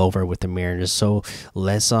over with the Mariners. So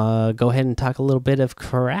let's go ahead and talk a little bit of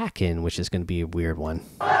Kraken, which is going to be a weird one.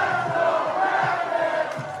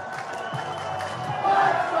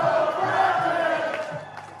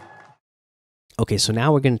 Okay, so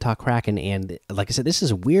now we're going to talk Kraken, and like I said, this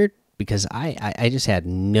is weird because I just had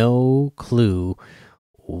no clue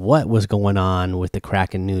what was going on with the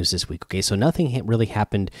Kraken news this week. Okay, so nothing really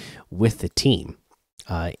happened with the team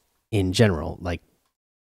in general, like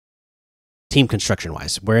team construction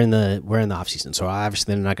wise. We're in the off season, so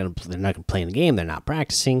obviously they're not going to play in the game. They're not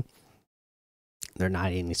practicing. They're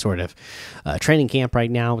not in any sort of training camp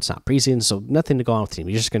right now. It's not preseason, so nothing to go on with the team.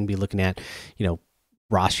 You're just going to be looking at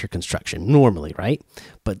roster construction normally, right?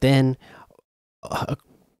 But then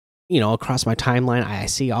across my timeline, I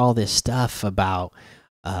see all this stuff about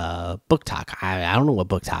Booktok. I don't know what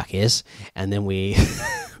Booktok is, and then we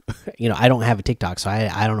I don't have a TikTok, so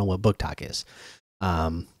I don't know what Booktok is.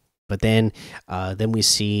 But then we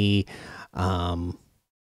see Alex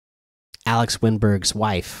Winberg's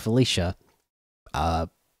wife Felicia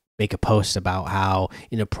make a post about how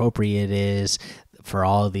inappropriate it is for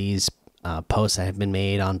all of these posts that have been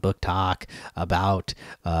made on Booktok about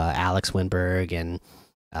Alex Winberg and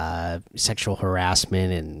sexual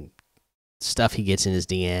harassment and stuff he gets in his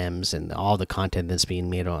DMs and all the content that's being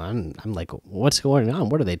made on. I'm like, what's going on?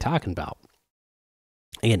 What are they talking about?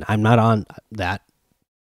 Again, I'm not on that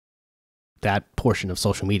portion of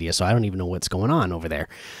social media, so I don't even know what's going on over there.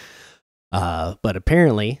 But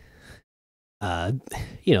apparently,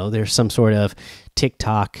 there's some sort of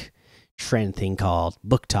TikTok trend thing called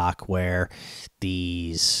Booktok where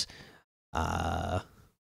these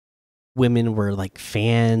women were like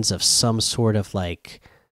fans of some sort of like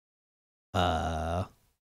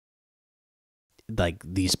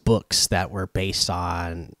these books that were based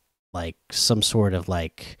on like some sort of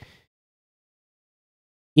like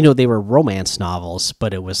they were romance novels,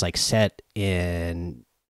 but it was like set in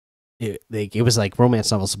it was like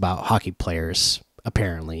romance novels about hockey players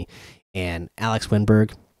apparently. And Alex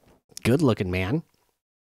Winberg, good looking man,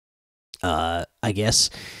 I guess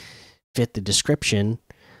fit the description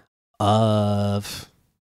of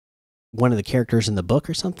one of the characters in the book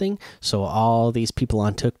or something. So all these people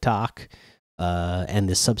on TikTok and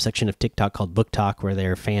this subsection of TikTok called Booktok, where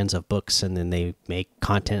they're fans of books and then they make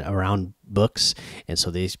content around books. And so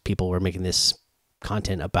these people were making this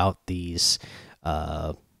content about these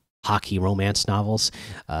hockey romance novels.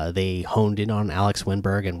 They honed in on Alex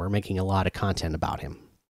Winberg and were making a lot of content about him.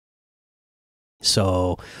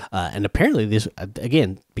 So, and apparently this,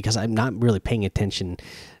 again, because I'm not really paying attention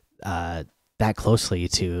that closely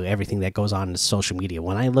to everything that goes on in social media.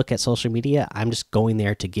 When I look at social media, I'm just going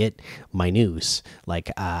there to get my news.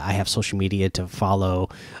 Like I have social media to follow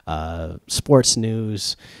sports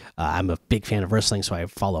news. I'm a big fan of wrestling, so I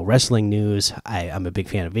follow wrestling news. I'm a big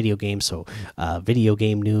fan of video games, so video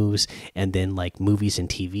game news, and then like movies and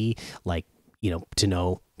TV, like to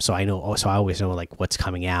know. So I know. So I always know like what's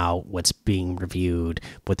coming out, what's being reviewed,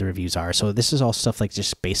 what the reviews are. So this is all stuff like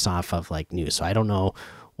just based off of like news. So I don't know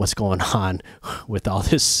what's going on with all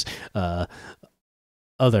this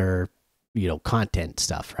other content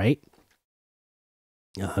stuff, right?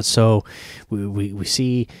 So we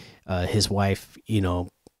see his wife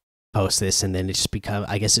post this, and then it just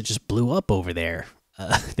I guess it just blew up over there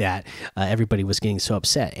that everybody was getting so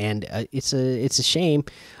upset. And it's a shame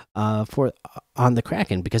on the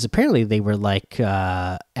Kraken, because apparently they were like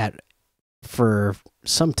for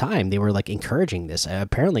some time they were like encouraging this.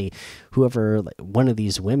 Apparently whoever, one of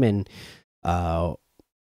these women that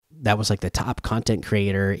was like the top content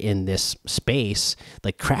creator in this space,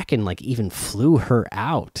 like Kraken like even flew her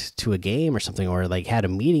out to a game or something, or like had a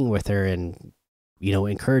meeting with her and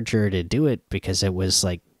encouraged her to do it, because it was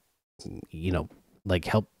like like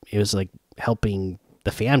it was like helping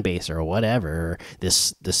the fan base or whatever,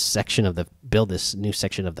 this section of build this new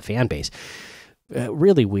section of the fan base.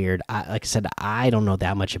 Really weird. Like I said, I don't know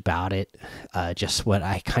that much about it. Just what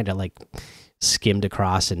I kind of like skimmed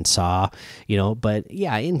across and saw, But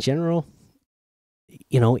yeah, in general,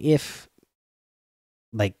 if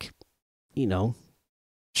like,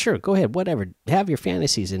 sure, go ahead, whatever, have your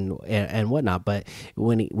fantasies and whatnot. But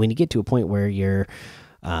when you get to a point where you're,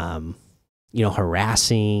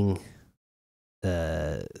 harassing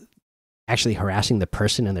actually harassing the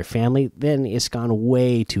person and their family, then it's gone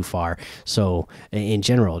way too far. So in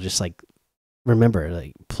general, just like remember,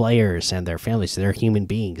 like players and their families, they're human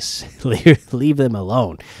beings. Leave them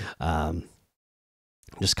alone.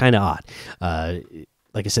 Just kind of odd.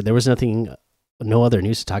 Like I said, there was no other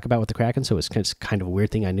news to talk about with the Kraken, so it's kind of a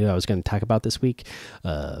weird thing I knew I was going to talk about this week.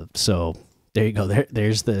 So there you go.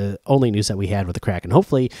 There's the only news that we had with the Kraken.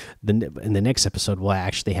 Hopefully, in the next episode, we'll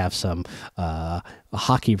actually have some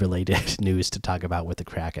hockey related news to talk about with the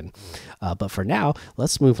Kraken. But for now,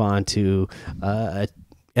 let's move on to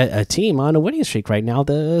a team on a winning streak right now,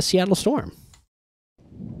 the Seattle Storm.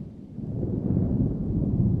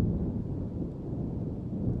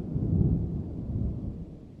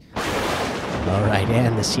 All right,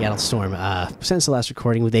 and the Seattle Storm. Since the last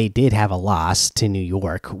recording, they did have a loss to New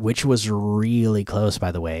York, which was really close,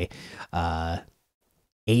 by the way,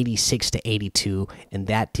 86 to 82, and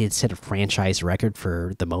that did set a franchise record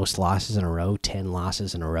for the most losses in a row, 10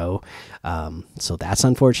 losses in a row. So that's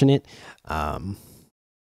unfortunate.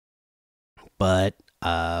 But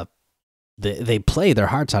they play their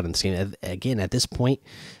hearts out in this game. Again, at this point.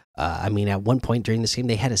 I mean, at one point during this game,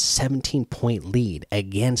 they had a 17-point lead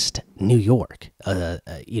against New York.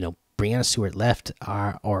 Brianna Stewart left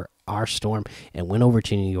our Storm and went over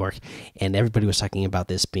to New York, and everybody was talking about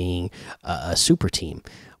this being a super team.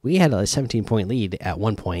 We had a 17-point lead at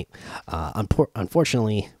one point.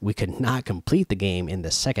 Unfortunately, we could not complete the game in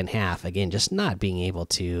the second half. Again, just not being able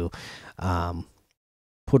to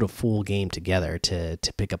put a full game together to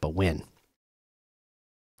pick up a win.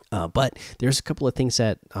 But there's a couple of things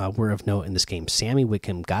that were of note in this game. Sammy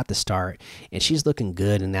Whitcomb got the start, and she's looking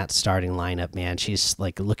good in that starting lineup, man. She's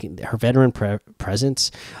like her veteran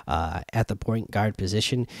presence at the point guard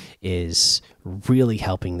position is really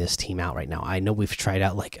helping this team out right now. I know we've tried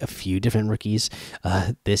out like a few different rookies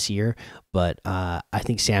this year, but I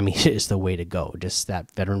think Sammy is the way to go. Just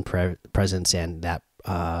that veteran presence and that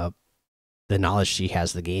the knowledge she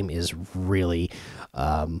has of the game is really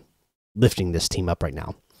lifting this team up right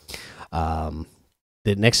now.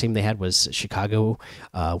 The next game they had was Chicago,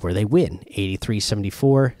 where they win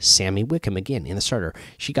 83-74. Sammy Whitcomb again in the starter.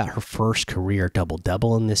 She got her first career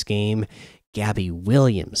double-double in this game. Gabby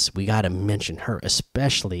Williams, we got to mention her,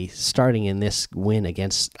 especially starting in this win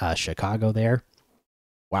against Chicago there.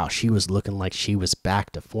 Wow, she was looking like she was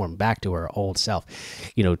back to form, back to her old self.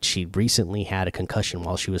 You know, she recently had a concussion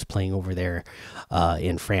while she was playing over there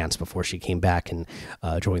in France before she came back and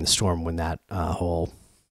joined the Storm when that whole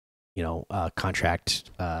contract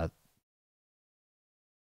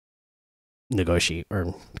negotiate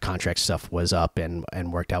or contract stuff was up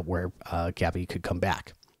and worked out where Gabby could come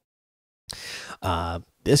back.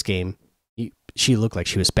 This game, she looked like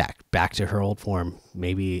she was back to her old form.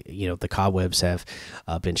 Maybe the cobwebs have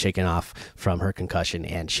been shaken off from her concussion,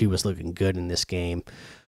 and she was looking good in this game.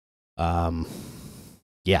 And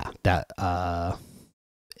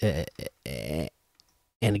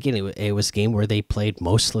again, it was a game where they played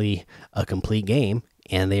mostly a complete game,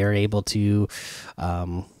 and they are able to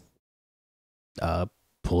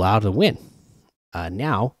pull out a win.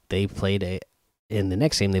 Now they played in the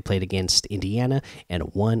next game. They played against Indiana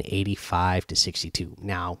and won 85-62.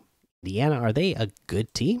 Now, Indiana, are they a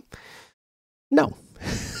good team? No,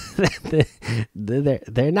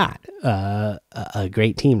 they're not a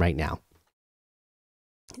great team right now.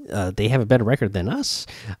 They have a better record than us,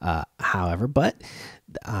 however, but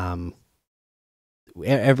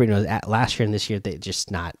everybody knows last year and this year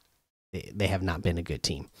they have not been a good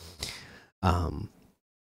team.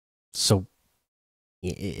 So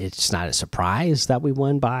it's not a surprise that we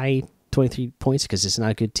won by 23 points because it's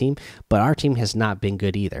not a good team, but our team has not been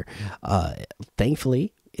good either.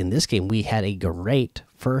 Thankfully, in this game, we had a great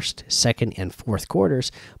first, second, and fourth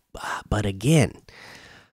quarters, but again,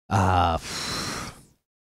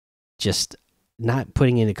 just not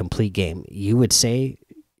putting in a complete game. You would say,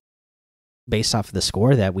 based off of the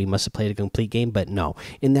score, that we must have played a complete game, but no.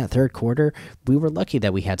 In that third quarter, we were lucky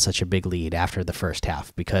that we had such a big lead after the first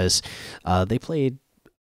half because they played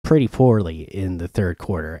pretty poorly in the third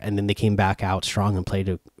quarter, and then they came back out strong and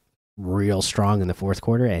played real strong in the fourth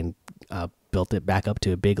quarter and built it back up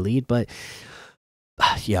to a big lead. But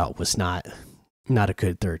yeah, it was not a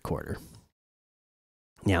good third quarter.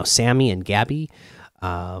 Now, Sammy and Gabby,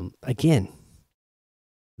 again,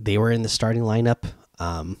 they were in the starting lineup,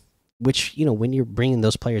 which, when you're bringing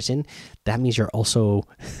those players in, that means you're also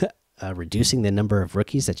reducing the number of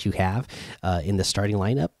rookies that you have in the starting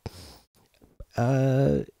lineup.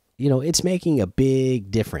 It's making a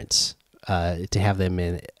big difference to have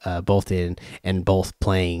them both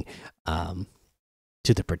playing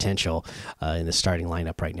to the potential in the starting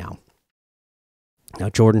lineup right now. Now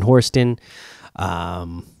Jordan Horston,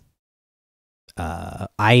 um,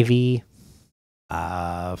 Ivy,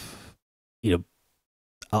 uh, you know,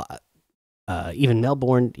 even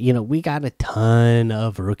Melbourne, we got a ton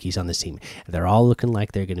of rookies on this team. They're all looking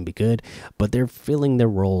like they're going to be good, but they're filling their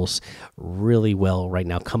roles really well right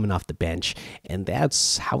now, coming off the bench, and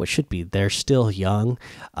that's how it should be. They're still young,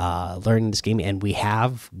 learning this game, and we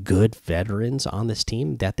have good veterans on this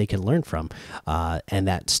team that they can learn from, and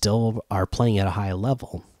that still are playing at a high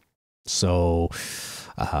level. So,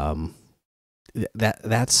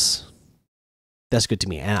 that's good to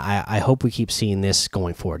me, and I hope we keep seeing this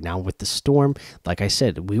going forward. Now with the Storm, like I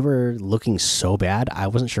said, we were looking so bad. I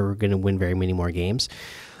wasn't sure we were going to win very many more games.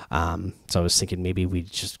 So I was thinking maybe we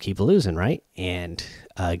just keep losing, right, and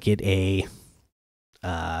get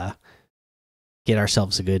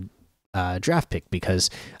ourselves a good draft pick. Because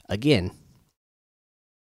again,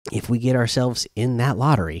 if we get ourselves in that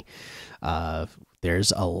lottery,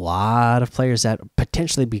 there's a lot of players that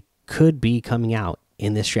potentially could be coming out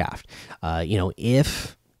in this draft.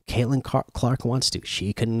 If Caitlin Clark wants to,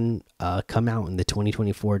 she can come out in the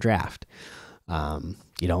 2024 draft. And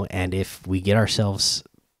if we get ourselves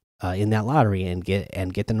in that lottery and get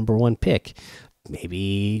the #1 pick,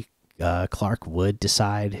 maybe Clark would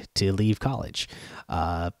decide to leave college.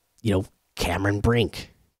 Cameron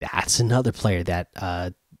Brink, that's another player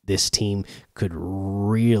that this team could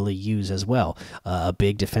really use as well. A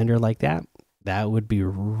big defender like that would be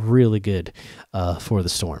really good for the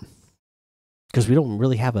Storm, because we don't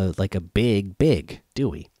really have a big, do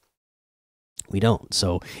we? We don't.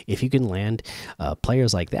 So if you can land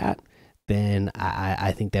players like that, then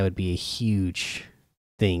I think that would be a huge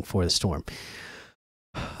thing for the Storm.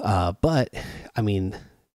 But I mean,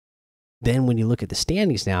 then when you look at the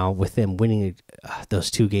standings now, with them winning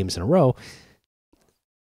those 2 games in a row,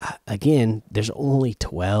 again, there's only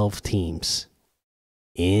 12 teams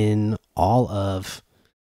in all of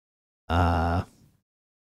the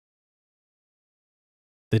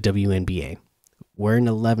WNBA. We're in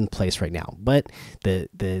 11th place right now, but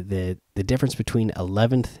the difference between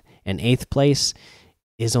 11th and 8th place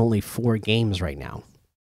is only 4 games right now.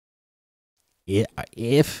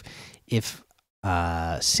 If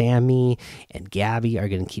Sammy and Gabby are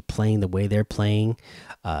going to keep playing the way they're playing,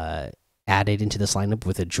 added into this lineup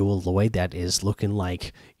with a Jewel Lloyd that is looking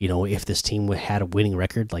like, if this team had a winning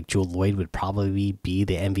record, like Jewel Lloyd would probably be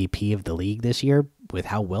the MVP of the league this year with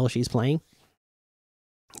how well she's playing,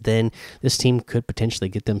 then this team could potentially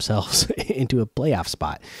get themselves into a playoff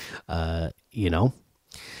spot. I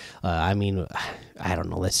mean, I don't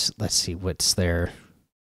know. Let's see what's there.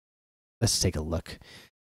 Let's take a look.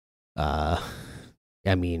 I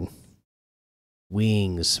mean,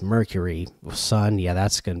 Wings, Mercury, Sun, yeah,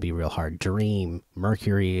 that's going to be real hard. Dream,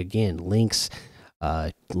 Mercury again, Lynx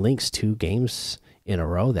 2 games in a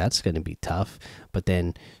row, that's going to be tough. But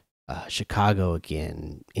then Chicago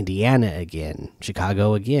again, Indiana again,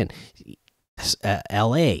 Chicago again,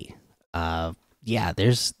 LA. Yeah,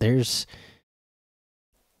 there's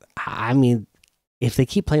I mean, if they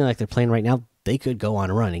keep playing like they're playing right now, they could go on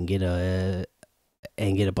a run and get a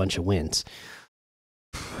bunch of wins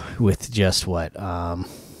with just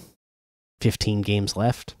 15 games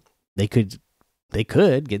left. They could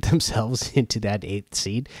get themselves into that 8th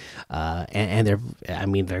seed, and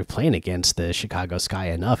they're playing against the Chicago Sky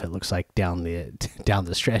enough. It looks like down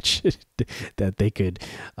the stretch that they could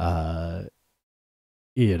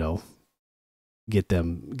get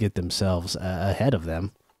themselves ahead of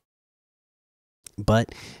them.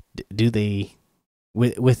 But do they,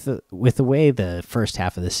 with the way the first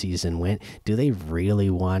half of the season went, do they really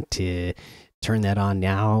want to turn that on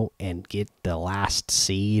now and get the last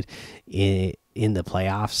seed in the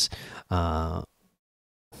playoffs,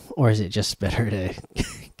 or is it just better to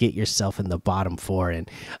get yourself in the bottom 4,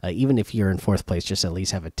 and even if you're in 4th place, just at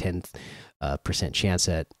least have a 10% chance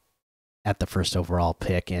at the first overall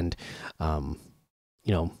pick? And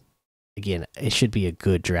again, it should be a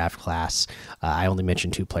good draft class. I only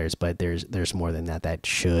mentioned 2 players, but there's more than that. That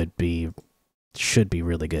should be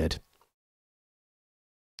really good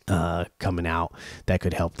coming out. That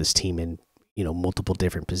could help this team in multiple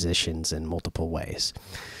different positions and multiple ways.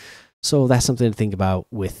 So that's something to think about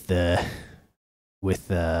with the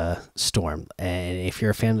Storm. And if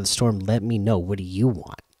you're a fan of the Storm, let me know. What do you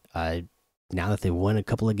want? Now that they've won a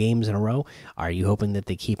couple of games in a row, are you hoping that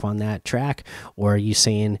they keep on that track, or are you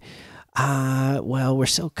saying, well, we're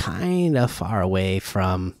still kind of far away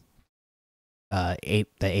from the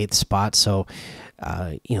 8th spot, so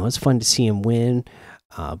it's fun to see him win,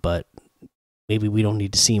 but maybe we don't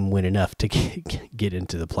need to see him win enough to get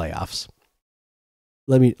into the playoffs.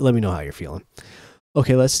 Let me know how you're feeling.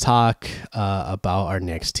 Okay, let's talk about our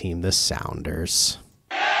next team, the Sounders.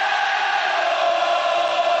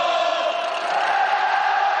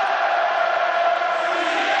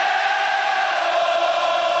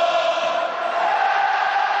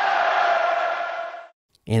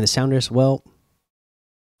 And the Sounders, well,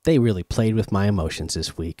 they really played with my emotions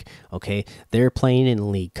this week. Okay, they're playing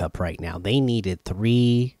in League Cup right now. They needed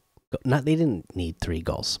three. Not they didn't need 3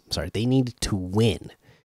 goals. Sorry, they needed to win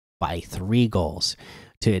by 3 goals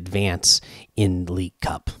to advance in League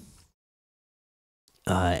Cup.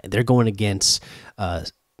 They're going against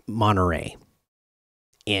Monterey,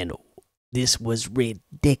 and this was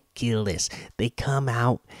ridiculous. They come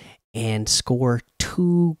out and score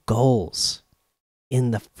 2 goals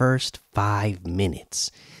in the first 5 minutes.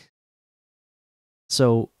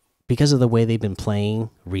 So, because of the way they've been playing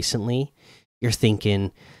recently, you're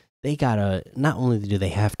thinking they gotta, not only do they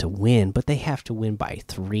have to win, but they have to win by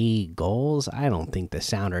 3 goals. I don't think the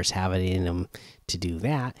Sounders have it in them to do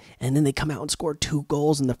that. And then they come out and score 2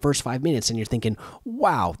 goals in the first 5 minutes, and you're thinking,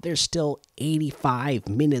 wow, there's still 85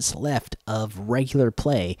 minutes left of regular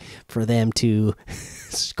play for them to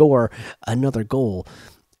score another goal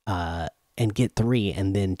and get 3,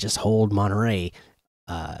 and then just hold Monterey,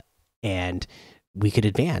 and we could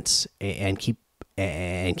advance and keep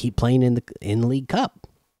playing in the League Cup.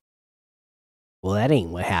 Well, that ain't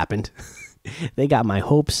what happened. They got my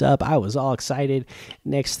hopes up. I was all excited.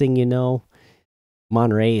 Next thing you know,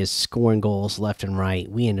 Monterey is scoring goals left and right.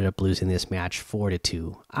 We ended up losing this match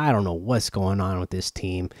 4-2. I don't know what's going on with this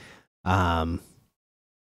team. They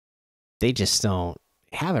just don't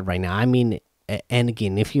have it right now. I mean, and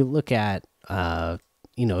again, if you look at, if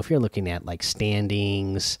you're looking at like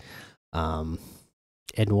standings, and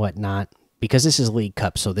whatnot, because this is League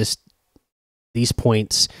Cup, so these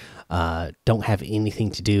points don't have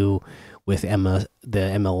anything to do with the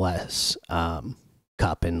MLS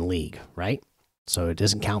Cup and League, right? So it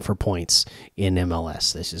doesn't count for points in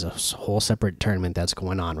MLS. This is a whole separate tournament that's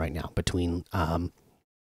going on right now between Liga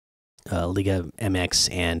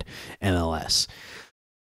MX and MLS.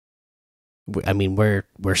 I mean,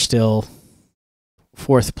 we're still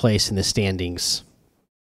 4th place in the standings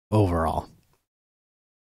overall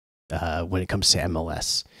when it comes to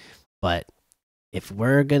MLS. But if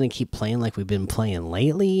we're gonna keep playing like we've been playing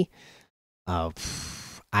lately, I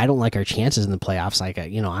don't like our chances in the playoffs. Like,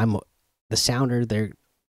 I'm the Sounder. They're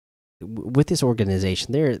with this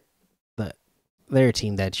organization. They're a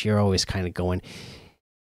team that you're always kind of going,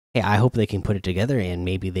 hey, I hope they can put it together and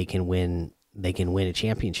maybe they can win. They can win a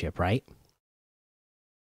championship, right?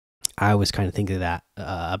 I always kind of think of that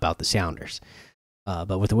about the Sounders,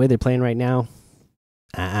 but with the way they're playing right now,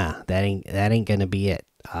 that ain't gonna be it.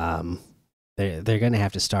 They're gonna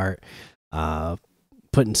have to start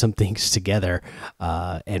putting some things together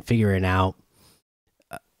and figuring out.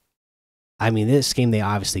 I mean, this game they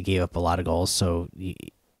obviously gave up a lot of goals, so you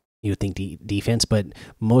would think defense, but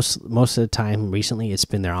most of the time recently it's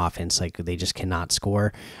been their offense. Like, they just cannot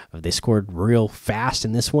score. They scored real fast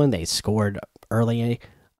in this one. They scored early,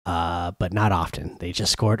 but not often. They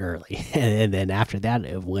just scored early, and then after that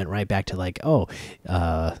it went right back to like,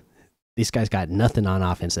 these guys got nothing on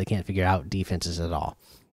offense. They can't figure out defenses at all.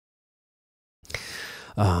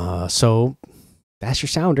 So that's your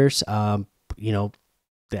Sounders.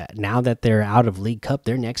 That now that they're out of League Cup,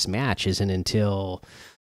 their next match isn't until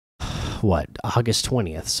what, August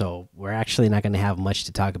 20th. So we're actually not going to have much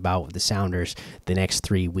to talk about with the Sounders the next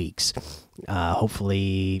 3 weeks.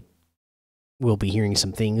 Hopefully we'll be hearing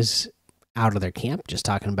some things out of their camp, just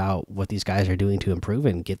talking about what these guys are doing to improve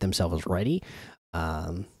and get themselves ready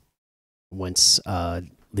once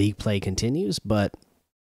league play continues. But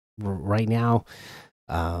right now,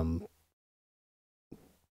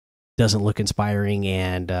 doesn't look inspiring,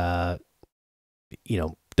 and I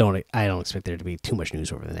don't expect there to be too much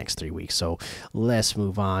news over the next 3 weeks. So let's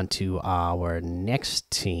move on to our next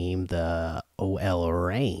team, the OL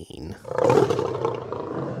Reign.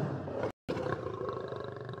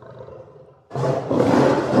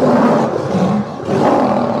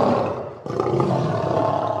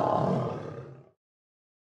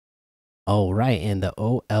 All right, and the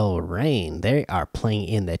OL Reign, they are playing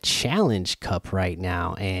in the Challenge Cup right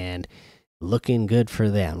now and looking good for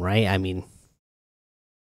them, right? I mean,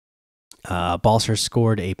 Balser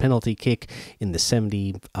scored a penalty kick in the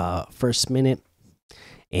 71st minute,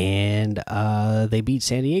 and they beat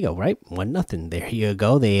San Diego, right? 1-0. There you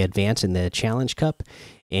go. They advance in the Challenge Cup,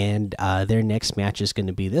 and their next match is going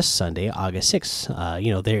to be this Sunday, August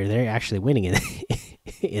 6th. They're actually winning in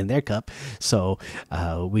in their cup, so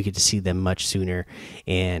we get to see them much sooner.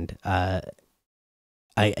 And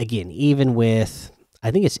again, even with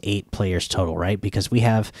I think it's 8 players total, right? Because we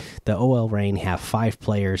have the OL Reign have 5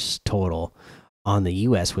 players total on the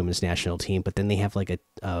U.S. women's national team, but then they have like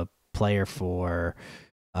a player for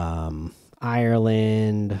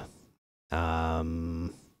Ireland. I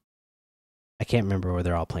can't remember where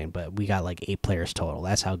they're all playing, but we got like 8 players total.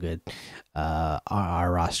 That's how good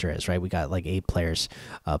our roster is, right? We got like 8 players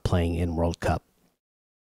playing in World Cup.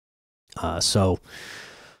 So,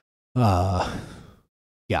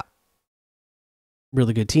 yeah,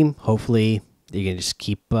 really good team. Hopefully, you can just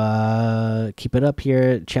keep it up here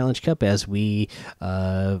at Challenge Cup as we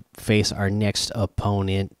face our next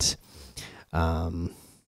opponent.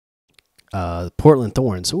 Portland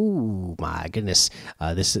Thorns. Ooh, my goodness.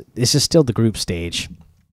 This is still the group stage,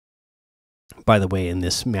 by the way, in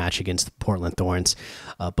this match against the Portland Thorns.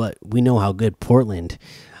 But we know how good Portland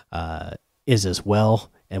is as well,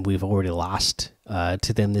 and we've already lost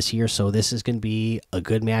to them this year. So this is going to be a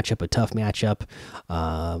good matchup, a tough matchup.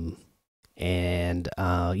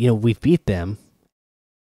 We've beat them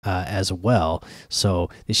as well. So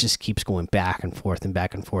this just keeps going back and forth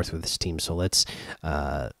with this team. So let's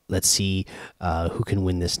see who can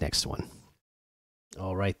win this next one.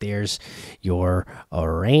 All right, there's your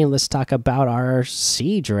Rain. Let's talk about our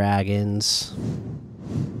Sea Dragons.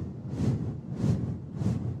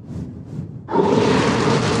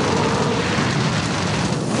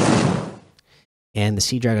 And the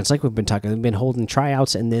Sea Dragons, like we've been talking, they've been holding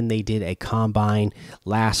tryouts, and then they did a combine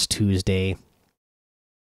last Tuesday.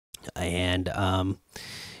 And I'm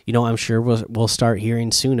sure we'll start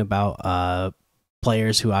hearing soon about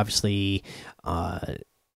players who obviously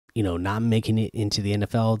not making it into the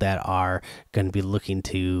NFL that are going to be looking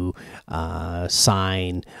to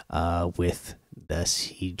sign with the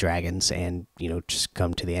Sea Dragons and just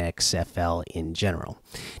come to the XFL in general.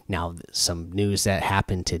 Now, some news that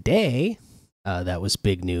happened today that was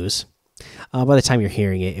big news. By the time you're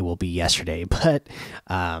hearing it, it will be yesterday, but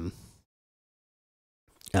on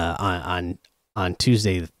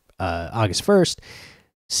Tuesday, August 1st,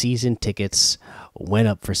 season tickets went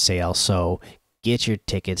up for sale. So get your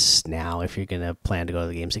tickets now if you're gonna plan to go to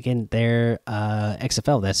the games. Again, they're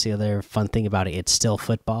XFL. That's the other fun thing about it. It's still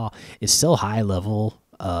football. It's still high level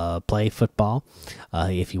play football.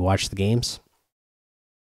 If you watch the games,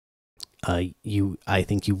 I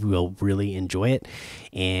think you will really enjoy it,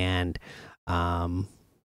 and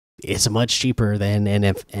it's much cheaper than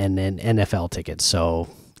NFL tickets. So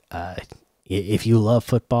if you love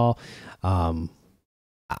football,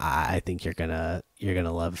 I think you're gonna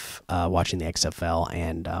love watching the XFL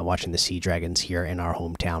and watching the Sea Dragons here in our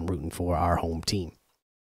hometown, rooting for our home team.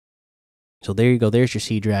 So there you go. There's your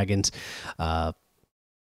Sea Dragons.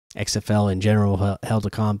 XFL in general held a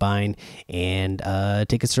combine, and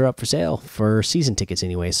tickets are up for sale for season tickets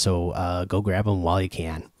anyway. So go grab them while you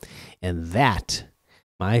can. And that,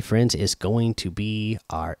 my friends, is going to be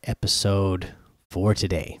our episode for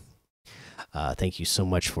today. Thank you so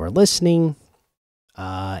much for listening.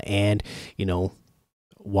 And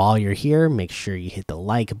while you're here, make sure you hit the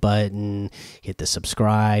like button, hit the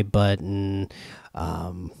subscribe button.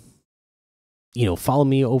 Follow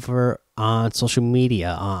me over on social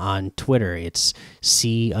media on Twitter. It's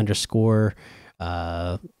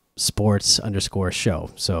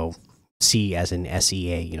C_sports_show. So C as in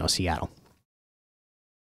SEA, Seattle.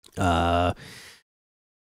 Having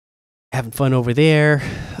fun over there.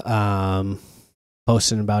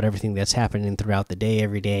 Posting about everything that's happening throughout the day,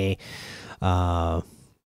 every day. And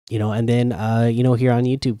then here on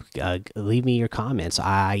YouTube, leave me your comments.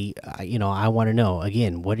 I want to know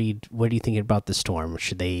again, what are you thinking about the Storm?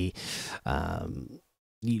 Should they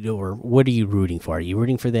or what are you rooting for? Are you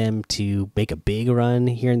rooting for them to make a big run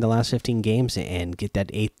here in the last 15 games and get that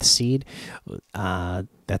 8th seed that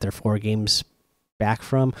they're 4 games back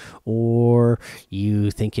from, or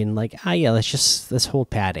you thinking like, let's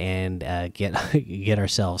hold pat and get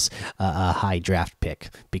ourselves a high draft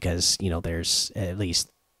pick, because there's at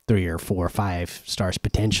least 3 or 4 or 5 stars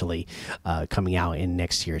potentially coming out in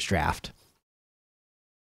next year's draft.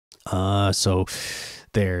 So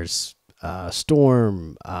there's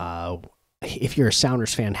Storm. If you're a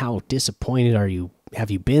Sounders fan, how disappointed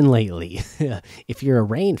have you been lately? If you're a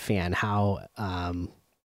Reign fan, how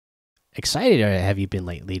excited have you been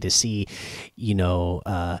lately to see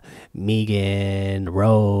Megan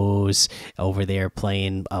Rose over there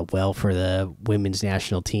playing well for the women's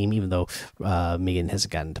national team, even though Megan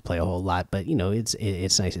hasn't gotten to play a whole lot, but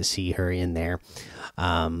it's nice to see her in there.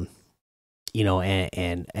 And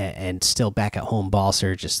still back at home,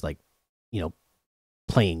 Balser just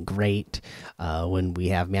playing great when we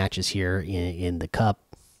have matches here in the cup.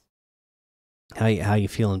 How you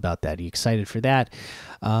feeling about that? Are you excited for that?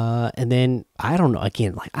 And then I don't know.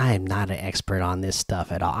 Again, like I am not an expert on this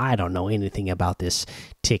stuff at all. I don't know anything about this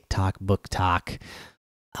TikTok, Booktok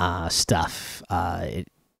stuff.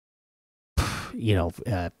 You know,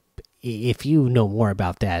 if you know more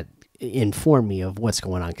about that, inform me of what's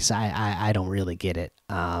going on because I don't really get it.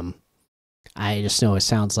 I just know it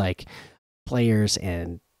sounds like players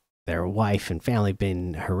and their wife and family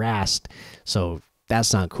been harassed, so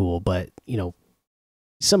that's not cool. But you know,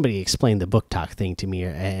 somebody explained the book talk thing to me,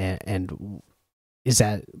 and is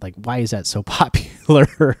that like why is that so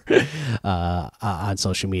popular on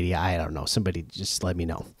social media? I don't know. Somebody just let me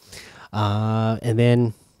know. And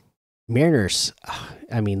then Mariners,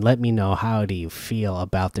 I mean, let me know, how do you feel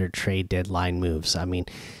about their trade deadline moves? I mean,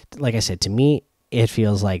 like I said, to me, it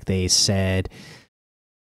feels like they said,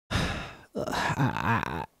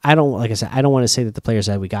 I don't, like I said, I don't want to say that the players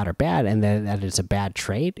that we got are bad and that it's a bad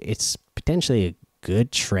trade. It's potentially a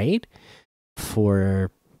good trade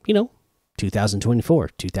for, you know, 2024,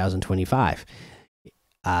 2025.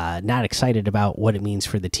 Not excited about what it means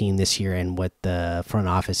for the team this year and what the front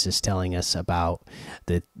office is telling us about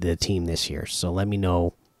the team this year. So let me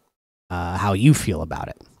know how you feel about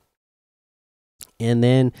it. And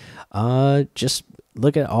then just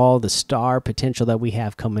look at all the star potential that we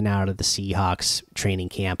have coming out of the Seahawks training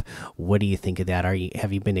camp. What do you think of that?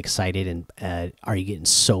 Have you been excited, and are you getting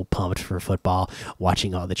so pumped for football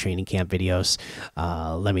watching all the training camp videos?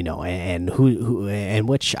 Let me know. And who and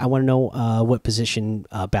which, I want to know what position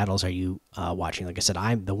battles are you watching? Like I said,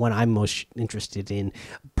 the one I'm most interested in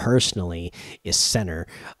personally is center,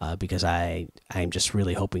 because I'm just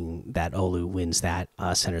really hoping that Olu wins that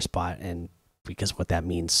center spot, and because what that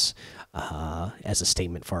means as a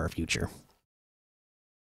statement for our future.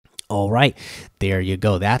 All right, there you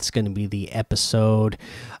go. That's going to be the episode.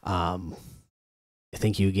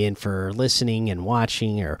 Thank you again for listening and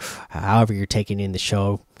watching, or however you're taking in the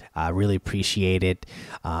show. I really appreciate it.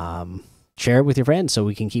 Share it with your friends so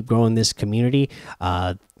we can keep growing this community.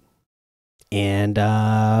 And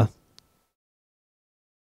oh,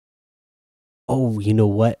 you know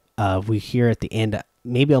what? We here at the end.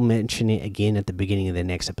 Maybe I'll mention it again at the beginning of the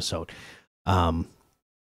next episode,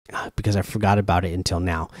 because I forgot about it until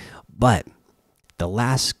now. But the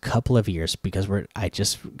last couple of years, because I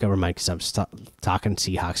just got reminded because I'm talking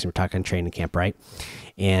Seahawks and we're talking training camp, right?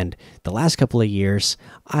 And the last couple of years,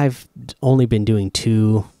 I've only been doing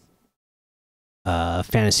 2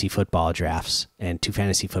 fantasy football drafts and 2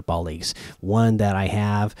 fantasy football leagues. One that I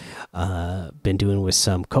have been doing with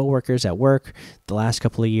some coworkers at work the last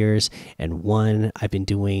couple of years, and one I've been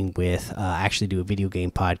doing with I actually do a video game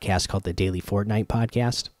podcast called the Daily Fortnite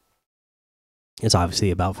Podcast. It's obviously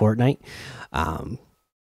about Fortnite,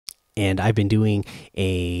 and I've been doing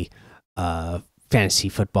a fantasy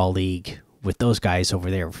football league with those guys over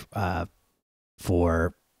there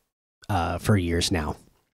for years now.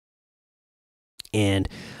 And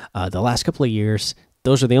the last couple of years,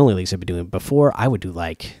 those are the only leagues I've been doing. Before, I would do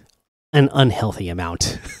like an unhealthy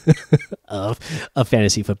amount of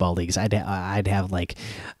fantasy football leagues. I'd have like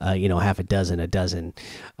you know, half a dozen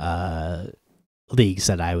leagues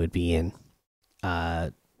that I would be in,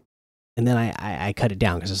 and then I cut it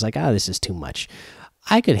down because it's like, oh, this is too much.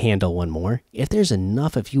 I could handle one more. If there's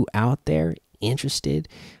enough of you out there interested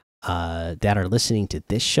that are listening to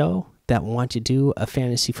this show that want to do a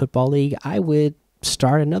fantasy football league, I would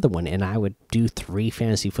start another one, and I would do 3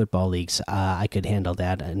 fantasy football leagues. I could handle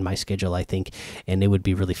that in my schedule, I think, and it would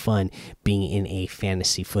be really fun being in a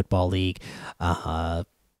fantasy football league. You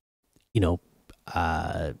know,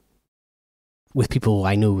 with people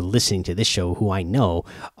I know listening to this show who I know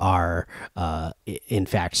are, in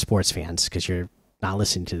fact, sports fans, because you're not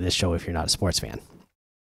listening to this show if you're not a sports fan.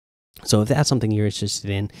 So if that's something you're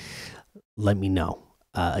interested in, let me know.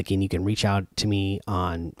 Again, you can reach out to me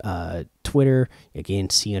on Twitter. Again,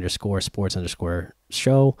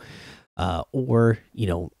 C_sports_show, or you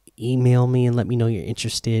know, email me and let me know you're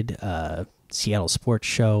interested.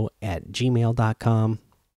 SeattleSportsShow@gmail.com.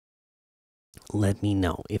 Let me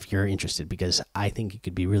know if you're interested, because I think it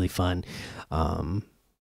could be really fun.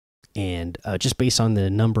 And just based on the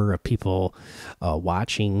number of people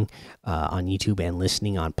watching on YouTube and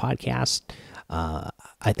listening on podcast,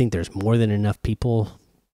 I think there's more than enough people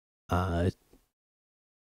to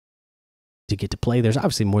get to play. There's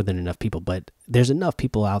obviously more than enough people, but there's enough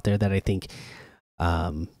people out there that I think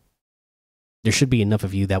there should be enough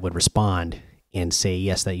of you that would respond and say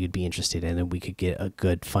yes, that you'd be interested in, and we could get a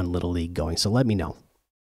good, fun little league going. So let me know.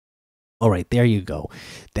 All right, there you go.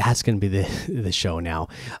 That's going to be the show now.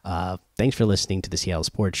 Thanks for listening to the Seattle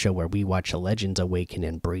Sports Show, where we watch the legends awaken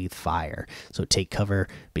and breathe fire. So take cover,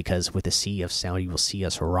 because with a sea of sound, you will see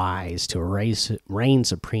us rise to reign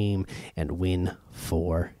supreme and win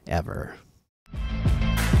forever.